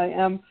partly I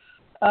am,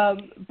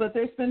 but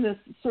there's been this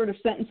sort of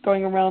sentence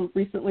going around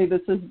recently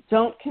that says,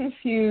 don't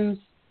confuse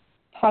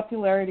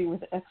popularity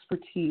with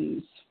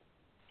expertise.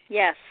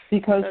 Yes.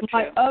 Because so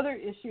my true. other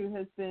issue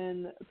has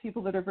been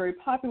people that are very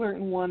popular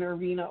in one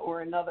arena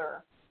or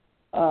another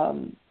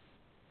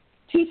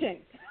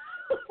teaching.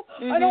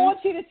 I don't want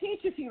you to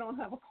teach if you don't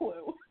have a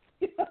clue.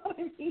 You know what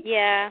I mean?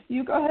 Yeah.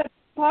 You go ahead.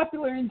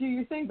 Popular and do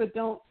your thing, but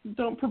don't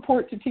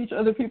purport to teach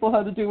other people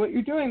how to do what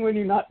you're doing when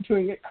you're not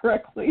doing it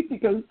correctly,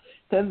 because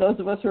then those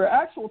of us who are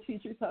actual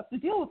teachers have to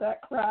deal with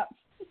that crap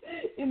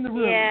in the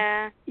room.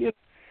 Yeah. You know?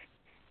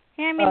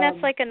 Yeah,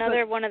 that's like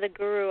another one of the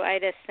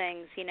guru-itis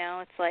things,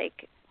 It's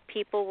like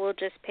people will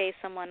just pay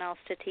someone else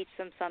to teach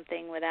them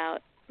something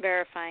without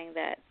verifying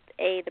that,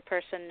 A, the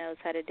person knows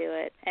how to do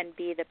it, and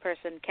B, the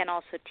person can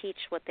also teach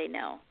what they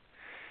know.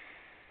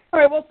 All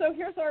right, well, so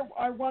here's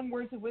our one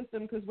words of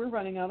wisdom, because we're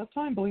running out of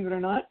time, believe it or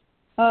not.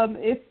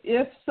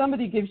 If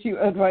somebody gives you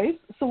advice,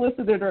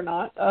 solicited or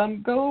not,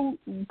 go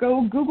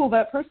Google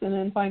that person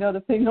and find out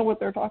if they know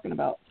what they're talking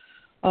about.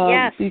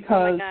 Yes,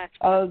 because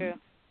oh my gosh,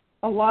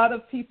 a lot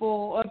of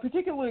people,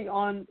 particularly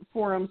on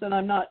forums, and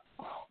I'm not,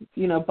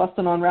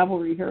 busting on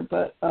Ravelry here,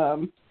 but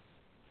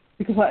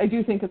because I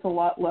do think it's a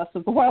lot less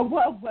of the wild,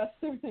 wild west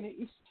there than it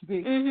used to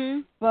be. Mm-hmm.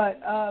 But,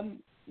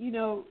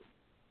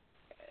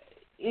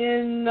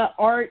 in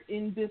art,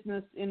 in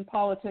business, in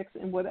politics,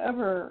 in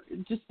whatever,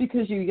 just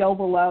because you yell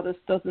the loudest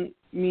doesn't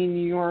mean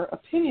your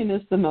opinion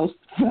is the most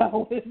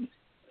valid.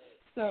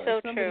 So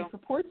if somebody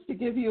purports to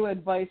give you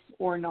advice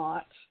or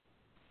not,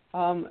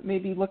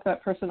 maybe look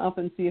that person up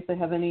and see if they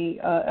have any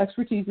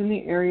expertise in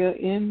the area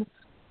in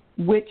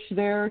which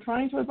they're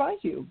trying to advise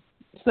you.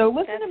 So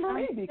listen to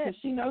Marie because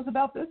she knows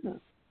about business.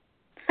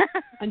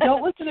 And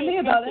don't listen to me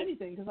about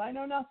anything because I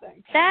know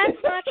nothing. That's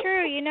not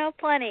true. You know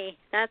plenty.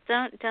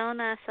 Don't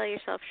sell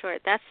yourself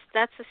short. That's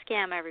a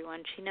scam,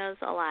 everyone. She knows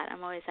a lot.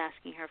 I'm always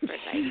asking her for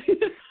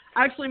advice.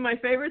 Actually, my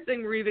favorite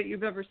thing, Marie, that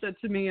you've ever said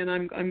to me, and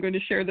I'm going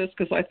to share this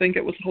because I think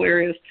it was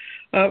hilarious.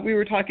 We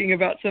were talking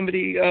about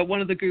somebody,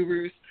 one of the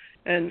gurus,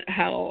 and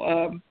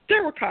how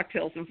there were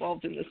cocktails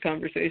involved in this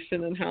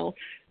conversation and how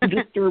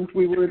disturbed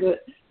we were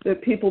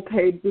that people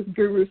paid this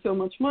guru so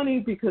much money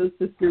because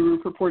this guru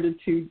purported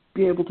to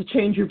be able to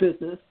change your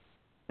business.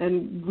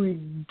 And we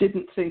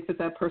didn't think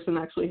that person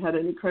actually had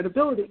any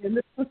credibility. And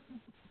this was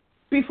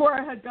before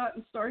I had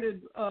gotten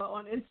started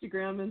on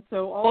Instagram, and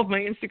so all of my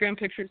Instagram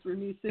pictures were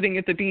me sitting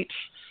at the beach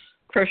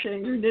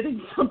crocheting or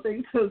knitting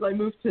something because I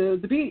moved to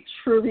the beach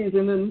for a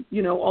reason,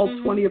 and,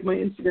 all 20 of my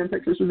Instagram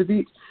pictures were the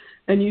beach.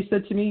 And you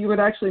said to me you would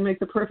actually make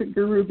the perfect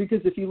guru because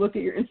if you look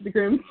at your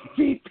Instagram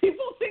feed,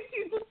 people think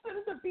you just sit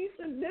at the beach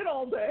and knit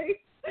all day.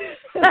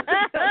 That's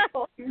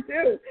all you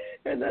do,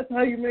 and that's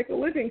how you make a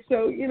living.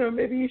 So,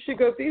 maybe you should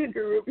go be a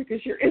guru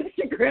because your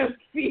Instagram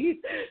feed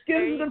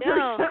gives the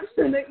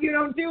perception that you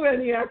don't do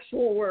any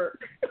actual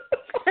work.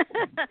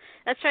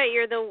 That's right.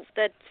 You're the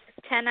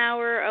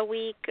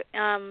 10-hour-a-week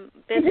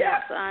business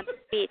on the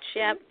beach.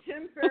 Yep.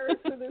 Tim Ferriss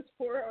for this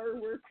 4-hour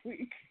work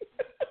week.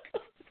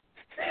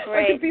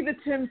 Right. I could be the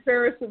Tim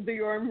Ferriss of the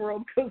yarn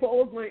world because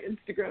all of my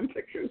Instagram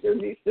pictures are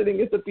me sitting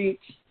at the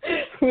beach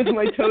with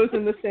my toes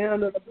in the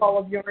sand and a ball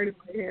of yarn in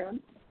my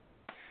hand.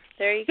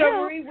 There you so,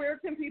 go. Marie, where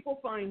can people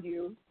find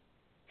you?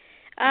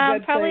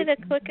 Probably the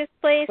quickest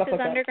place is like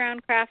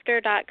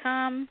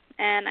undergroundcrafter.com,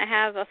 and I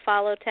have a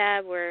follow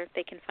tab where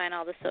they can find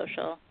all the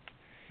social.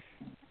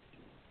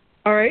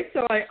 All right,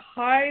 so I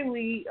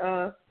highly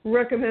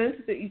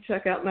recommend that you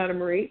check out Madame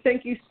Marie.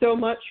 Thank you so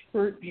much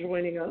for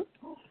joining us.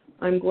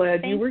 I'm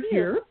glad you were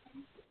here.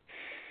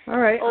 All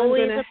right.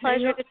 Always a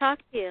pleasure to talk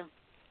to you.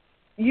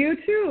 You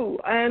too,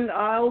 and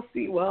I'll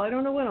see. Well, I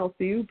don't know when I'll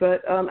see you,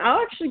 but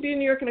I'll actually be in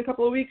New York in a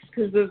couple of weeks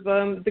because of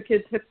the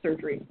kids' hip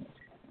surgery.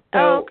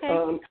 So,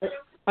 okay.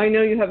 I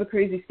know you have a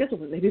crazy schedule,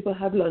 but maybe we'll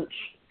have lunch.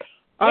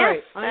 All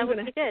right. That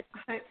would be good.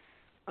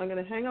 I'm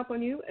going to hang up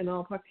on you, and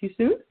I'll talk to you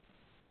soon.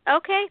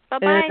 Okay.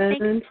 Bye-bye. Thank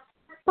you.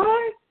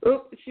 Bye.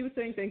 Oh, she was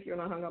saying thank you,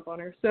 and I hung up on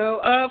her. So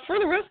for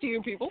the rest of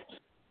you people,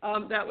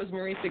 that was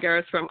Marie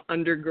Segares from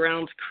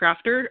Underground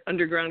Crafter,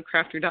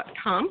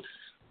 undergroundcrafter.com.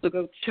 So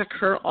go check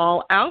her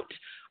all out.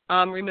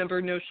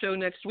 Remember, no show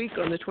next week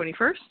on the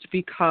 21st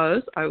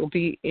because I will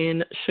be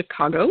in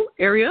Chicago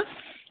area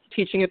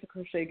teaching at the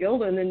Crochet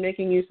Guild and then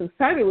making you some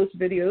fabulous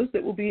videos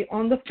that will be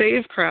on the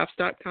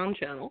favecrafts.com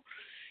channel.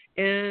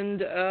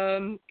 And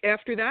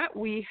after that,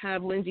 we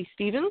have Lindsay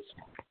Stevens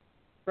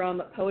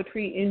from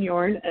Poetry in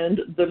Yarn and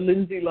The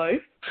Lindsay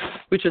Life,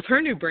 which is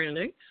her new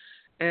branding.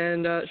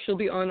 And she'll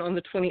be on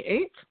the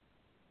 28th.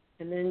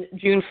 And then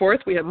June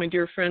 4th, we have my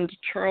dear friend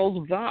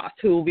Charles Voss,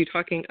 who will be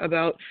talking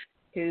about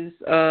his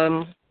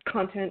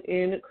content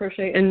in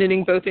crochet and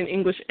knitting, both in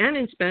English and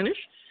in Spanish,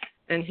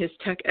 and his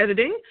tech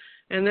editing.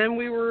 And then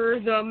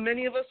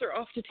many of us are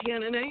off to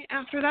TNNA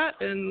after that,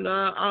 and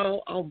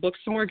I'll book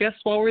some more guests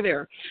while we're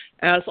there.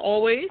 As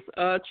always,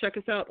 check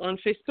us out on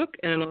Facebook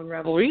and on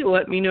Ravelry.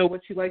 Let me know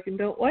what you like and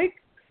don't like,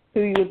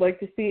 who you would like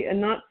to see and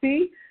not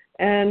see.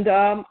 And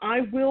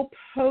I will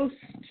post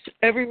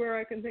everywhere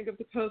I can think of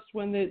to post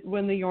when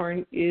the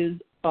yarn is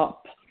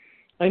up.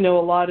 I know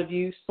a lot of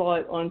you saw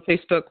it on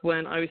Facebook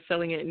when I was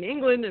selling it in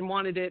England and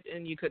wanted it,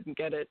 and you couldn't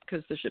get it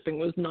because the shipping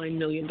was $9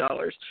 million.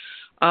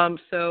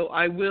 So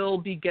I will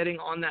be getting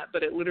on that,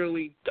 but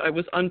I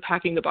was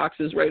unpacking the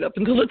boxes right up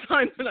until the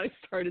time when I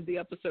started the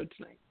episode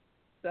tonight.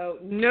 So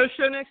no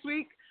show next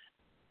week.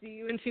 See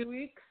you in 2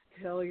 weeks.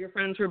 Tell your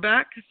friends we're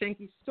back. Thank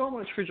you so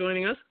much for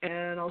joining us,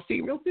 and I'll see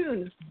you real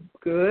soon.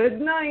 Good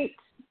night.